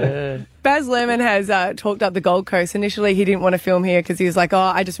 Baz Luhrmann has talked up the Gold Coast. Initially, he didn't want to film here because he was like,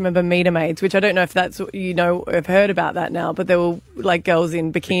 I just remember meter maids, which I don't know if that's, I've heard about that now, but there were like girls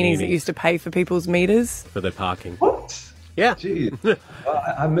in bikinis that used to pay for people's meters. For their parking. What? Yeah. Gee,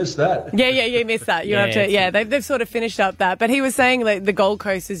 I missed that. Yeah, you missed that. They've sort of finished up that. But he was saying that the Gold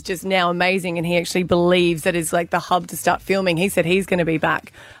Coast is just now amazing, and he actually believes that it's like the hub to start filming. He said he's going to be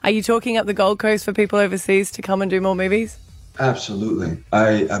back. Are you talking up the Gold Coast for people overseas to come and do more movies? Absolutely.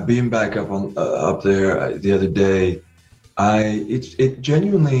 I've been back up there the other day. It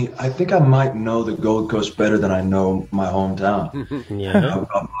genuinely, I think I might know the Gold Coast better than I know my hometown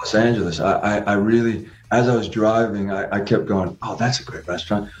of Los Angeles. I really, as I was driving, I kept going, oh, that's a great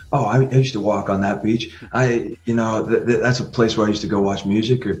restaurant. Oh, I used to walk on that beach. That's a place where I used to go watch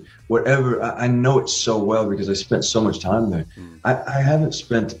music or whatever. I know it so well because I spent so much time there. I haven't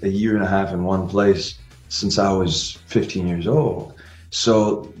spent a year and a half in one place since I was 15 years old.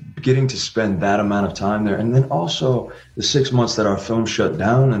 So getting to spend that amount of time there, and then also the 6 months that our film shut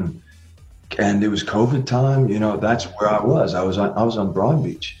down and it was COVID time, that's where I was. I was on Broad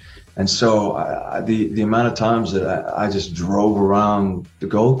Beach. And so the amount of times that I just drove around the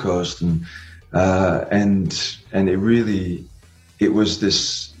Gold Coast and it was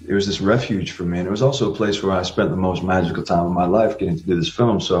this refuge for me. And it was also a place where I spent the most magical time of my life getting to do this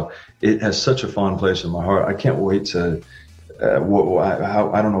film. So it has such a fond place in my heart. I can't wait to, I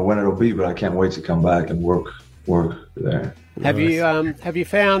don't know when it'll be, but I can't wait to come back and work there. Have you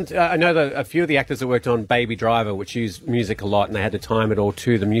found? I know that a few of the actors that worked on Baby Driver, which used music a lot, and they had to time it all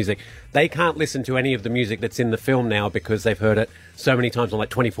to the music. They can't listen to any of the music that's in the film now because they've heard it so many times on like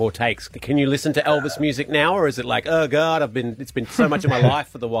 24 takes. Can you listen to Elvis music now, or is it like, oh God, it's been so much of my life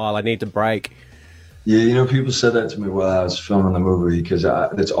for the while, I need to break? Yeah, people said that to me while I was filming the movie because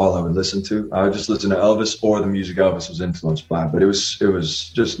that's all I would listen to. I would just listen to Elvis or the music Elvis was influenced by, but it was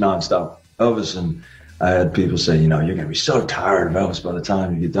just nonstop Elvis. And I had people say, you're going to be so tired of Elvis by the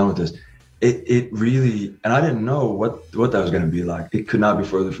time you get done with this. It really, and I didn't know what that was going to be like. It could not be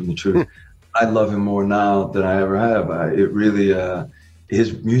further from the truth. I love him more now than I ever have. It really,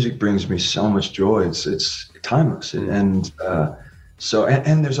 his music brings me so much joy. It's timeless. And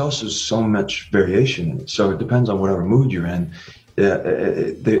there's also so much variation in it. So it depends on whatever mood you're in.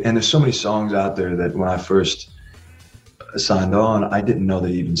 And there's so many songs out there that when I first signed on, I didn't know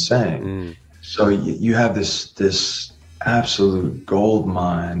they even sang. So you have this absolute gold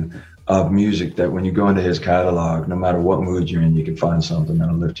mine of music that when you go into his catalog, no matter what mood you're in, you can find something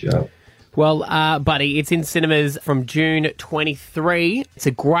that'll lift you up. Well, buddy, it's in cinemas from June 23. It's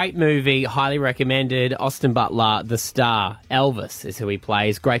a great movie, highly recommended. Austin Butler, the star. Elvis is who he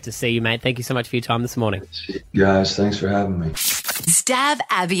plays. Great to see you, mate. Thank you so much for your time this morning. Guys, thanks for having me. Stab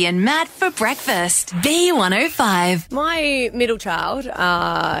Abby and Matt for breakfast. B105. My middle child,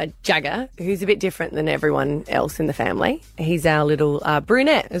 Jagger, who's a bit different than everyone else in the family. He's our little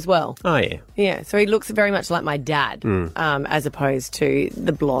brunette as well. Oh, yeah. Yeah, so he looks very much like my dad, as opposed to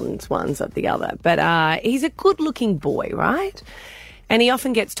the blonde ones of the other. But he's a good-looking boy, right? And he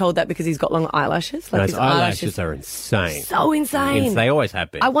often gets told that because he's got long eyelashes. Like Those eyelashes are insane. So insane. They always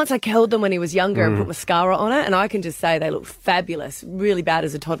have been. I curled them when he was younger and put mascara on it, and I can just say they look fabulous. Really bad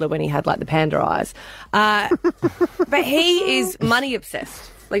as a toddler when he had like the panda eyes. But he is money obsessed.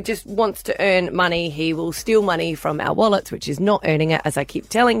 Like, just wants to earn money. He will steal money from our wallets, which is not earning it, as I keep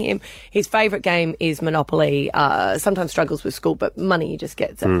telling him. His favourite game is Monopoly. Sometimes struggles with school, but money, he just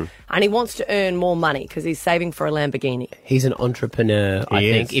gets it. And he wants to earn more money because he's saving for a Lamborghini. He's an entrepreneur, I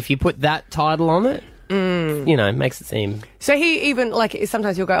think. If you put that title on it, makes it seem... So he even,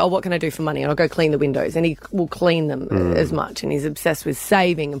 sometimes he'll go, oh, what can I do for money? And I'll go clean the windows. And he will clean them as much. And he's obsessed with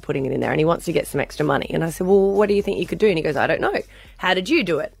saving and putting it in there. And he wants to get some extra money. And I said, well, what do you think you could do? And he goes, I don't know. How did you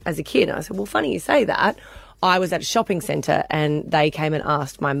do it as a kid? And I said, well, funny you say that. I was at a shopping centre and they came and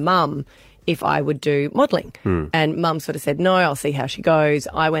asked my mum if I would do modelling. And Mum sort of said, no, I'll see how she goes.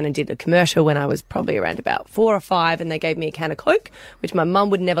 I went and did a commercial when I was probably around about 4 or 5, and they gave me a can of Coke, which my mum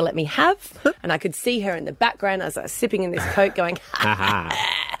would never let me have. And I could see her in the background as I was sipping in this Coke going,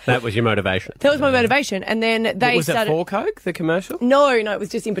 That was your motivation. That was my motivation. And then they was it for Coke, the commercial? No, it was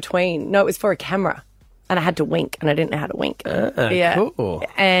just in between. No, it was for a camera. And I had to wink, and I didn't know how to wink. Cool.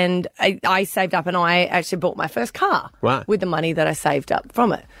 And I saved up, and I actually bought my first car with the money that I saved up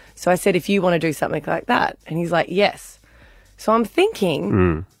from it. So I said, if you want to do something like that. And he's like, yes. So I'm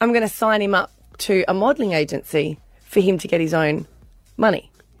thinking I'm going to sign him up to a modelling agency for him to get his own money.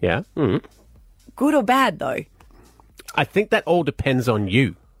 Yeah. good or bad, though? I think that all depends on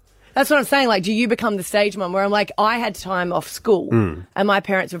you. That's what I'm saying. Like, do you become the stage mum where I'm like, I had time off school and my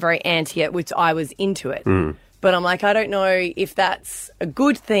parents were very anti it, which I was into it. But I'm like, I don't know if that's a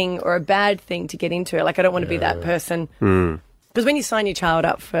good thing or a bad thing to get into it. Like, I don't want to be that person. Because when you sign your child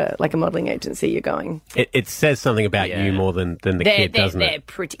up for, like, a modelling agency, you're going... It says something about you more than the kid, doesn't it? They're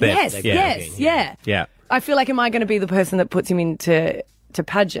pretty... Yes. Yeah. I feel like, am I going to be the person that puts him into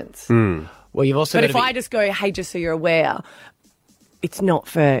pageants? Well, you've also But got if I just go, hey, just so you're aware, it's not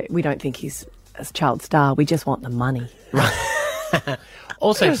for... We don't think he's a child star. We just want the money.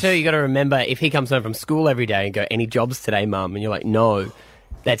 Also, too, you got to remember, if he comes home from school every day and go, any jobs today, Mum? And you're like, no.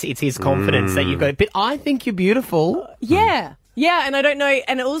 It's his confidence that you've got. But I think you're beautiful. Yeah, and I don't know.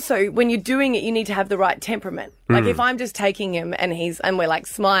 And also, when you're doing it, you need to have the right temperament. Like, if I'm just taking him and we're like,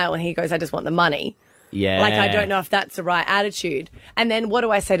 smile, and he goes, I just want the money. Yeah. Like, I don't know if that's the right attitude. And then what do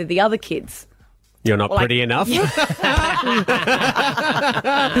I say to the other kids? You're not pretty enough. You're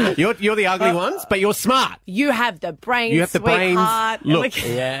the ugly ones, but you're smart. You have the brains, You have the brains. sweetheart. Look,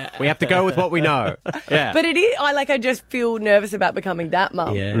 we have to go with what we know. Yeah. But it is, I just feel nervous about becoming that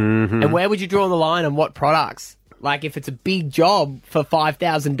mum. Yeah. And where would you draw the line on what products? Like, if it's a big job for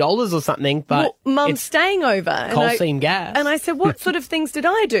 $5,000 or something, but Mum's staying over. coal seam gas. And I said, what sort of things did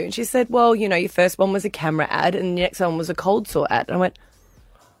I do? And she said, well, your first one was a camera ad and the next one was a cold sore ad. And I went,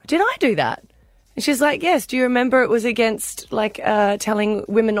 did I do that? And she's like, yes. Do you remember it was against, like, telling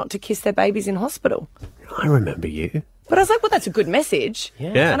women not to kiss their babies in hospital? I remember you. But I was like, well, that's a good message.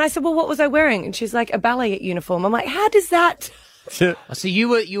 Yeah. And I said, well, what was I wearing? And she's like, a ballet uniform. I'm like, how does that... So you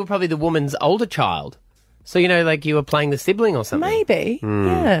were probably the woman's older child. So, like you were playing the sibling or something. Maybe.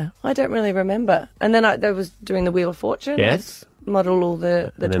 Yeah. I don't really remember. And then I was doing the Wheel of Fortune. Yes. Model all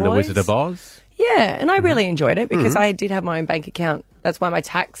the And then toys. the Wizard of Oz. Yeah. And I really enjoyed it because I did have my own bank account. That's why my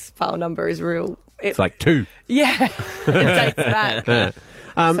tax file number is real. It's like 2. Yeah. It dates back.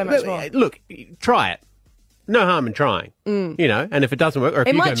 So much more. Look, try it. No harm in trying. And if it doesn't work, or if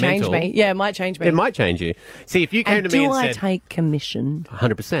It you might go change mental, me. Yeah, it might change me. It might change you. See, if you came to me and do I said take commission?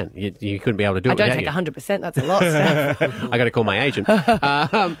 100%, you couldn't be able to do it. I don't without take you. 100%. That's a lot. Steph. I got to call my agent.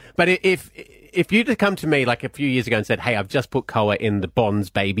 But if you'd have come to me like a few years ago and said, "Hey, I've just put Koa in the Bonds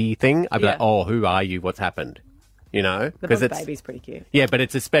baby thing," I'd be like, "Oh, who are you? What's happened?" The Bonds baby's pretty cute. Yeah, but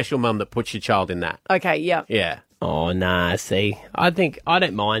it's a special mum that puts your child in that. Okay. Yeah. Yeah. Oh, nah, see. I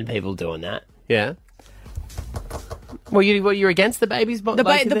don't mind people doing that. Yeah. Well, you're against the baby's Bonds The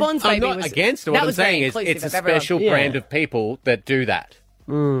Bonds baby I'm not was against it. that What I'm was very saying is inclusive it's a of everyone. special brand of people that do that.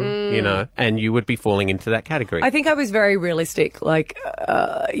 And you would be falling into that category. I think I was very realistic. Like,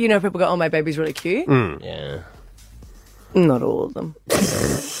 people go, "Oh, my baby's really cute." Yeah. Not all of them.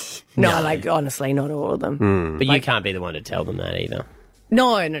 No, honestly, not all of them. But you can't be the one to tell them that either.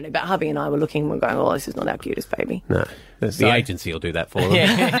 No. But hubby and I were looking and we're going, "Oh, this is not our cutest baby." No. The agency will do that for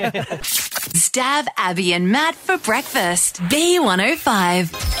them. Stab Abby and Matt for breakfast.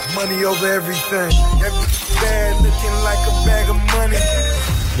 B105. Money over everything. Every bad looking like a bag of money.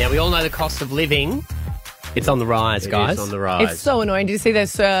 Now, we all know the cost of living. It's on the rise, guys. It's on the rise. It's so annoying. Did you see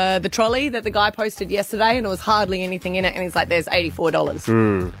this, the trolley that the guy posted yesterday and it was hardly anything in it and he's like, there's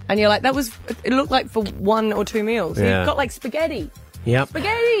 $84. And you're like, it looked like for 1 or 2 meals. Yeah. You've got like spaghetti. Yep.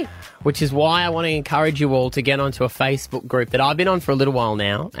 Spaghetti! Which is why I want to encourage you all to get onto a Facebook group that I've been on for a little while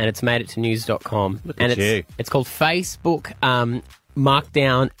now, and it's made it to news.com. And it's called Facebook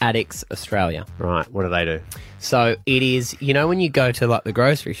Markdown Addicts Australia. Right, what do they do? So it is, when you go to like the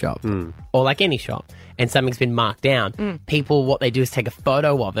grocery shop or like any shop and something's been marked down, people, what they do is take a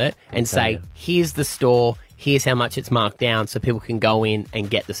photo of it and say, here's the store, here's how much it's marked down so people can go in and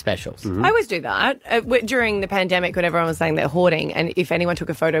get the specials. I always do that. During the pandemic, when everyone was saying they're hoarding, and if anyone took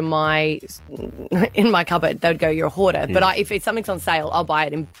a photo in my cupboard, they'd go, you're a hoarder. But if something's on sale, I'll buy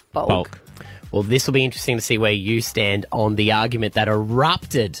it in bulk. Well, this will be interesting to see where you stand on the argument that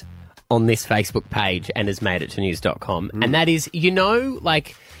erupted on this Facebook page and has made it to news.com. And that is,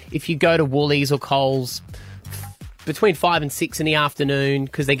 if you go to Woolies or Coles between 5 and 6 in the afternoon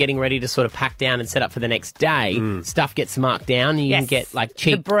because they're getting ready to sort of pack down and set up for the next day, stuff gets marked down and you can get like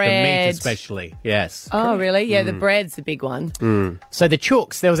cheap the bread. The meat especially, yes. Oh, really? Yeah, the bread's the big one. So the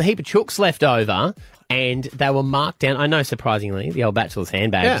chooks, there was a heap of chooks left over and they were marked down. I know, surprisingly, the old bachelor's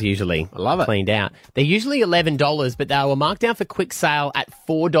handbag is usually cleaned out. They're usually $11, but they were marked down for quick sale at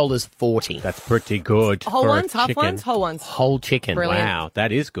 $4.40. That's pretty good. Whole for a ones, half chicken. ones, whole ones. Whole chicken. Brilliant. Wow,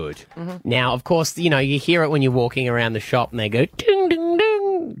 that is good. Now, of course, you hear it when you're walking around the shop and they go, ding, ding,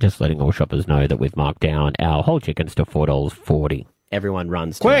 ding. Just letting all shoppers know that we've marked down our whole chickens to $4.40. Everyone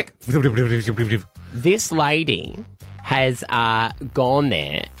runs to Quick! it. This lady has gone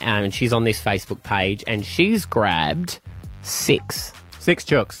there, and she's on this Facebook page, and she's grabbed 6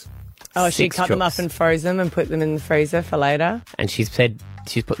 chooks. Oh, she 6 cut them up chooks. and froze them and put them in the freezer for later. And she's said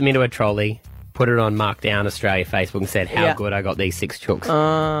she's put them into a trolley, put it on Markdown Australia Facebook, and said how Yeah. good I got these 6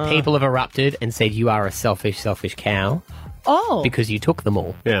 chooks. People have erupted and said you are a selfish cow Oh. because you took them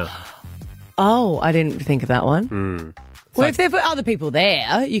all. Yeah. Oh, I didn't think of that one. Mm. Well, if there were other people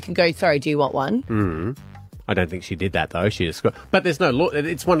there, you can go, sorry, do you want one? Mm. I don't think she did that though. She just but there's no law.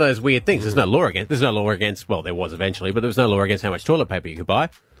 It's one of those weird things. There's no law against. Well, there was eventually, but there was no law against how much toilet paper you could buy.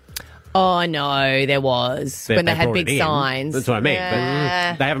 Oh, no, there was. When they had brought it big in. signs. That's what I mean.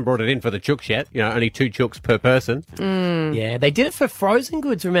 Yeah. But they haven't brought it in for the chooks yet. You know, only 2 chooks per person. Yeah, they did it for frozen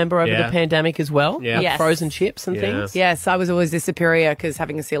goods, remember, over Yeah. the pandemic as well? Yeah. Like Yes. frozen chips and Yeah. things. Yes, I was always the superior because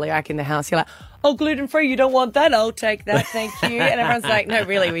having a celiac in the house, you're like, oh, gluten-free, you don't want that? I'll take that, thank you. And everyone's like, no,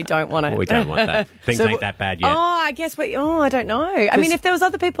 really, we don't want it. Well, we don't want that. Things So ain't that bad yet. Oh, I guess I don't know. I mean, if there was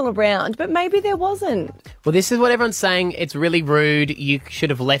other people around, but maybe there wasn't. Well, this is what everyone's saying. It's really rude. You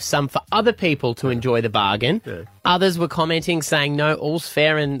should have left some for other people to enjoy the bargain. Yeah. Others were commenting saying, no, all's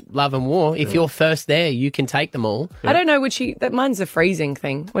fair in love and war. If you're first there, you can take them all. I don't know, mine's a freezing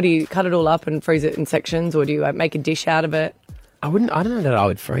thing. What do you cut it all up and freeze it in sections, or do you make a dish out of it? I don't know that I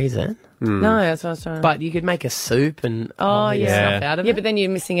would freeze it. No, that's what I was trying. But you could make a soup and Oh, yeah. stuff out of Yeah, it. but then you're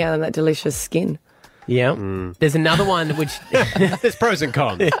missing out on that delicious skin. Yeah. There's another one which... There's pros and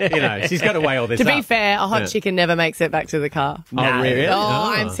cons. You know, she's got to weigh all this To up. be fair, a hot Yeah. chicken never makes it back to the car. Oh, really? Oh,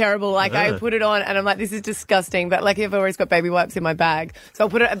 Oh. I'm terrible. Like, I put it on and I'm like, this is disgusting. But, like, I've always got baby wipes in my bag. So I'll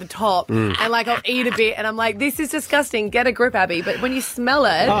put it at the top and, like, I'll eat a bit and I'm like, this is disgusting. Get a grip, Abby. But when you smell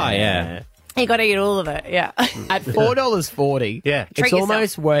it, Oh, yeah. you got to eat all of it. Yeah. At $4.40, Yeah. it's Treat yourself.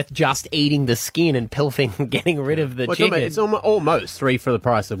 almost worth just eating the skin and pilfing and getting rid of the Well, chicken. it's almost 3 for the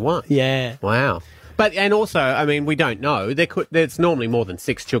price of 1. Yeah. Wow. But, and also, I mean, we don't know. There's normally more than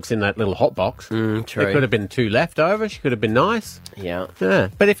 6 chooks in that little hot box. True. There could have been 2 left over. She could have been nice. Yeah. Yeah.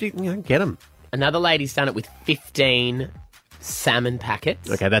 But if you get them. Another lady's done it with 15 salmon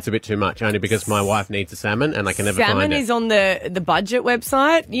packets. Okay, that's a bit too much, only because my wife needs a salmon and I can never find Salmon it. is on the budget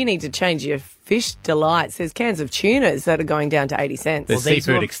website. You need to change your fish delights. There's cans of tunas that are going down to 80 cents. There's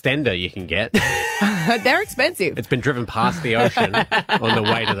seafood extender you can get. They're expensive. It's been driven past the ocean on the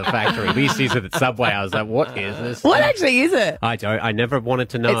way to the factory. We used to use it at Subway. I was like, what is this? What actually is it? I don't. I never wanted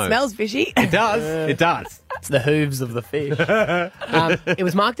to know. It smells fishy. It does. It does. It's the hooves of the fish. It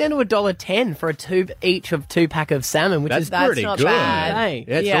was marked down to $1.10 for a tube each of 2-pack of salmon, which That's is pretty not good. bad. Hey.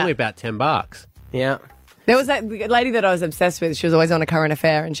 Yeah, it's Yeah. only about $10. Yeah. There was that lady that I was obsessed with. She was always on A Current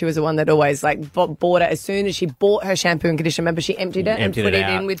Affair, and she was the one that always bought it as soon as she bought her shampoo and conditioner. Remember, she emptied it Emptied and put it it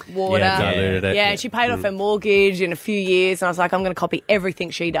out. in with water. Yeah, diluted it. Yeah, and she paid off her mortgage in a few years, and I was like, I'm going to copy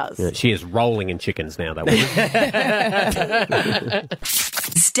everything she does. Yeah, she is rolling in chickens now, that woman.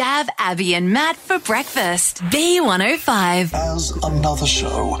 Stab Abby and Matt for breakfast. B105. As another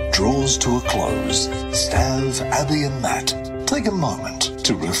show draws to a close, Stav, Abby and Matt take a moment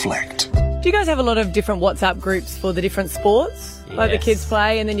to reflect. Do you guys have a lot of different WhatsApp groups for the different sports? Like the Yes. kids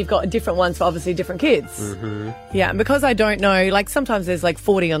play, and then you've got different ones for obviously different kids. Mm-hmm. Yeah, and because I don't know, like sometimes there's like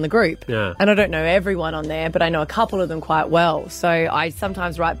 40 on the group. Yeah. And I don't know everyone on there, but I know a couple of them quite well. So I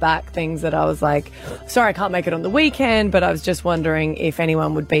sometimes write back things that I was like, sorry, I can't make it on the weekend, but I was just wondering if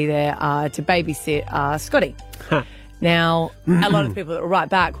anyone would be there to babysit Scotty. Now, a lot of people that will write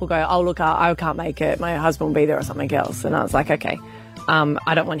back will go, oh, look, I can't make it. My husband will be there or something else. And I was like, okay.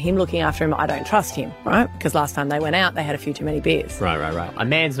 I don't want him looking after him. I don't trust him, right? Because last time they went out, they had a few too many beers. Right. A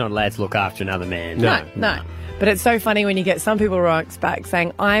man's not allowed to look after another man. No. But it's so funny when you get some people writes back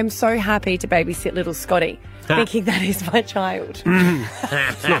saying, I'm so happy to babysit little Scotty, thinking that is my child.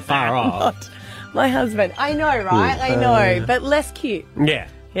 It's not far off. Not my husband. I know, right? I know, but less cute. Yeah.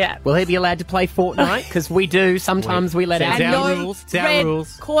 Yeah. Will he be allowed to play Fortnite? Because we do. Sometimes we let It's our our no rules. It's our red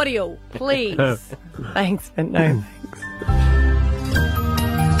rules. cordial, please. Thanks, but no thanks.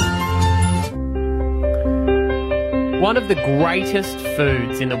 One of the greatest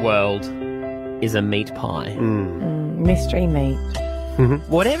foods in the world is a meat pie. Mystery meat.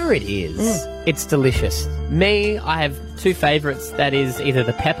 Whatever it is, it's delicious. Me, I have 2 favourites. That is either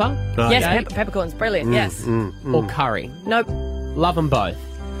the pepper, Yes, peppercorn's brilliant. Yes. or curry. Nope. Love them both.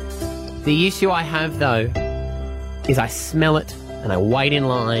 The issue I have, though, is I smell it and I wait in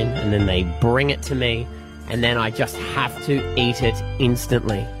line and then they bring it to me and then I just have to eat it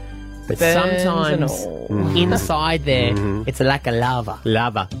instantly. But Burns sometimes and all. inside there, it's like a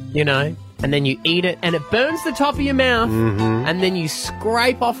lava, you know? And then you eat it and it burns the top of your mouth and then you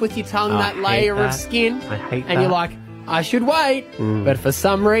scrape off with your tongue I that hate layer of that. skin I hate and you're that. like, I should wait. But for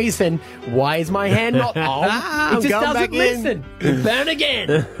some reason, why is my hand not on? It just doesn't listen. Burn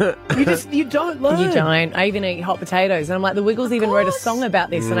again. You don't learn. You don't. I even eat hot potatoes. And I'm like, the Wiggles even wrote a song about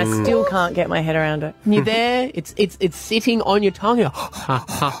this and I still can't get my head around it. And you're there, it's sitting on your tongue. You're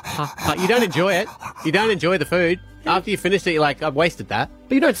You don't enjoy it. You don't enjoy the food. After you finish it, you're like, I've wasted that.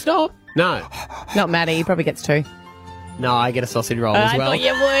 But you don't stop. No. Not Maddie. He probably gets 2. No, I get a sausage roll as well. I thought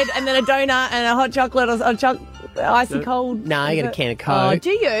you would. And then a donut and a hot chocolate or icy cold. No, I get a can of Coke. Oh, do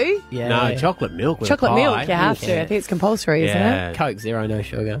you? Yeah. No, chocolate milk with Chocolate pie. milk, you have to. I think it's compulsory, isn't it? Coke Zero, no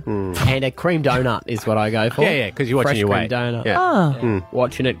sugar. And a cream donut is what I go for. Yeah, because you're watching Fresh your cream weight. donut. Yeah. Oh.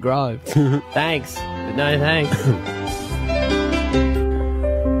 Watching it grow. Thanks. But no thanks.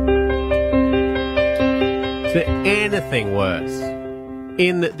 Is there anything worse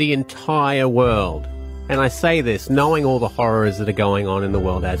in the entire world? And I say this knowing all the horrors that are going on in the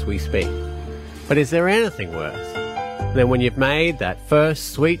world as we speak. But is there anything worse than when you've made that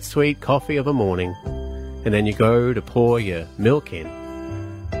first sweet, sweet coffee of a morning and then you go to pour your milk in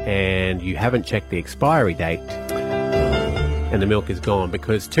and you haven't checked the expiry date and the milk is gone?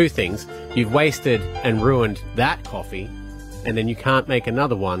 Because 2 things, you've wasted and ruined that coffee and then you can't make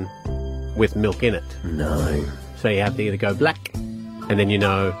another one with milk in it. No. So you have to either go black and then you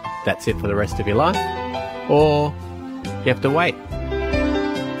know that's it for the rest of your life, or you have to wait.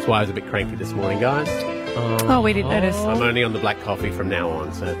 That's why I was a bit cranky this morning, guys. Oh, we didn't notice. I'm only on the black coffee from now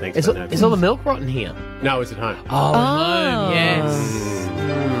on, so thanks for noticing. Is all the milk rotten here? No, it's at home. Oh, home, yes.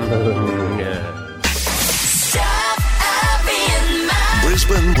 Yeah. Staff, Abby and Matt.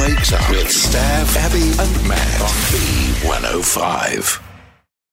 Brisbane wakes up with Staff, Abby and Matt on B105.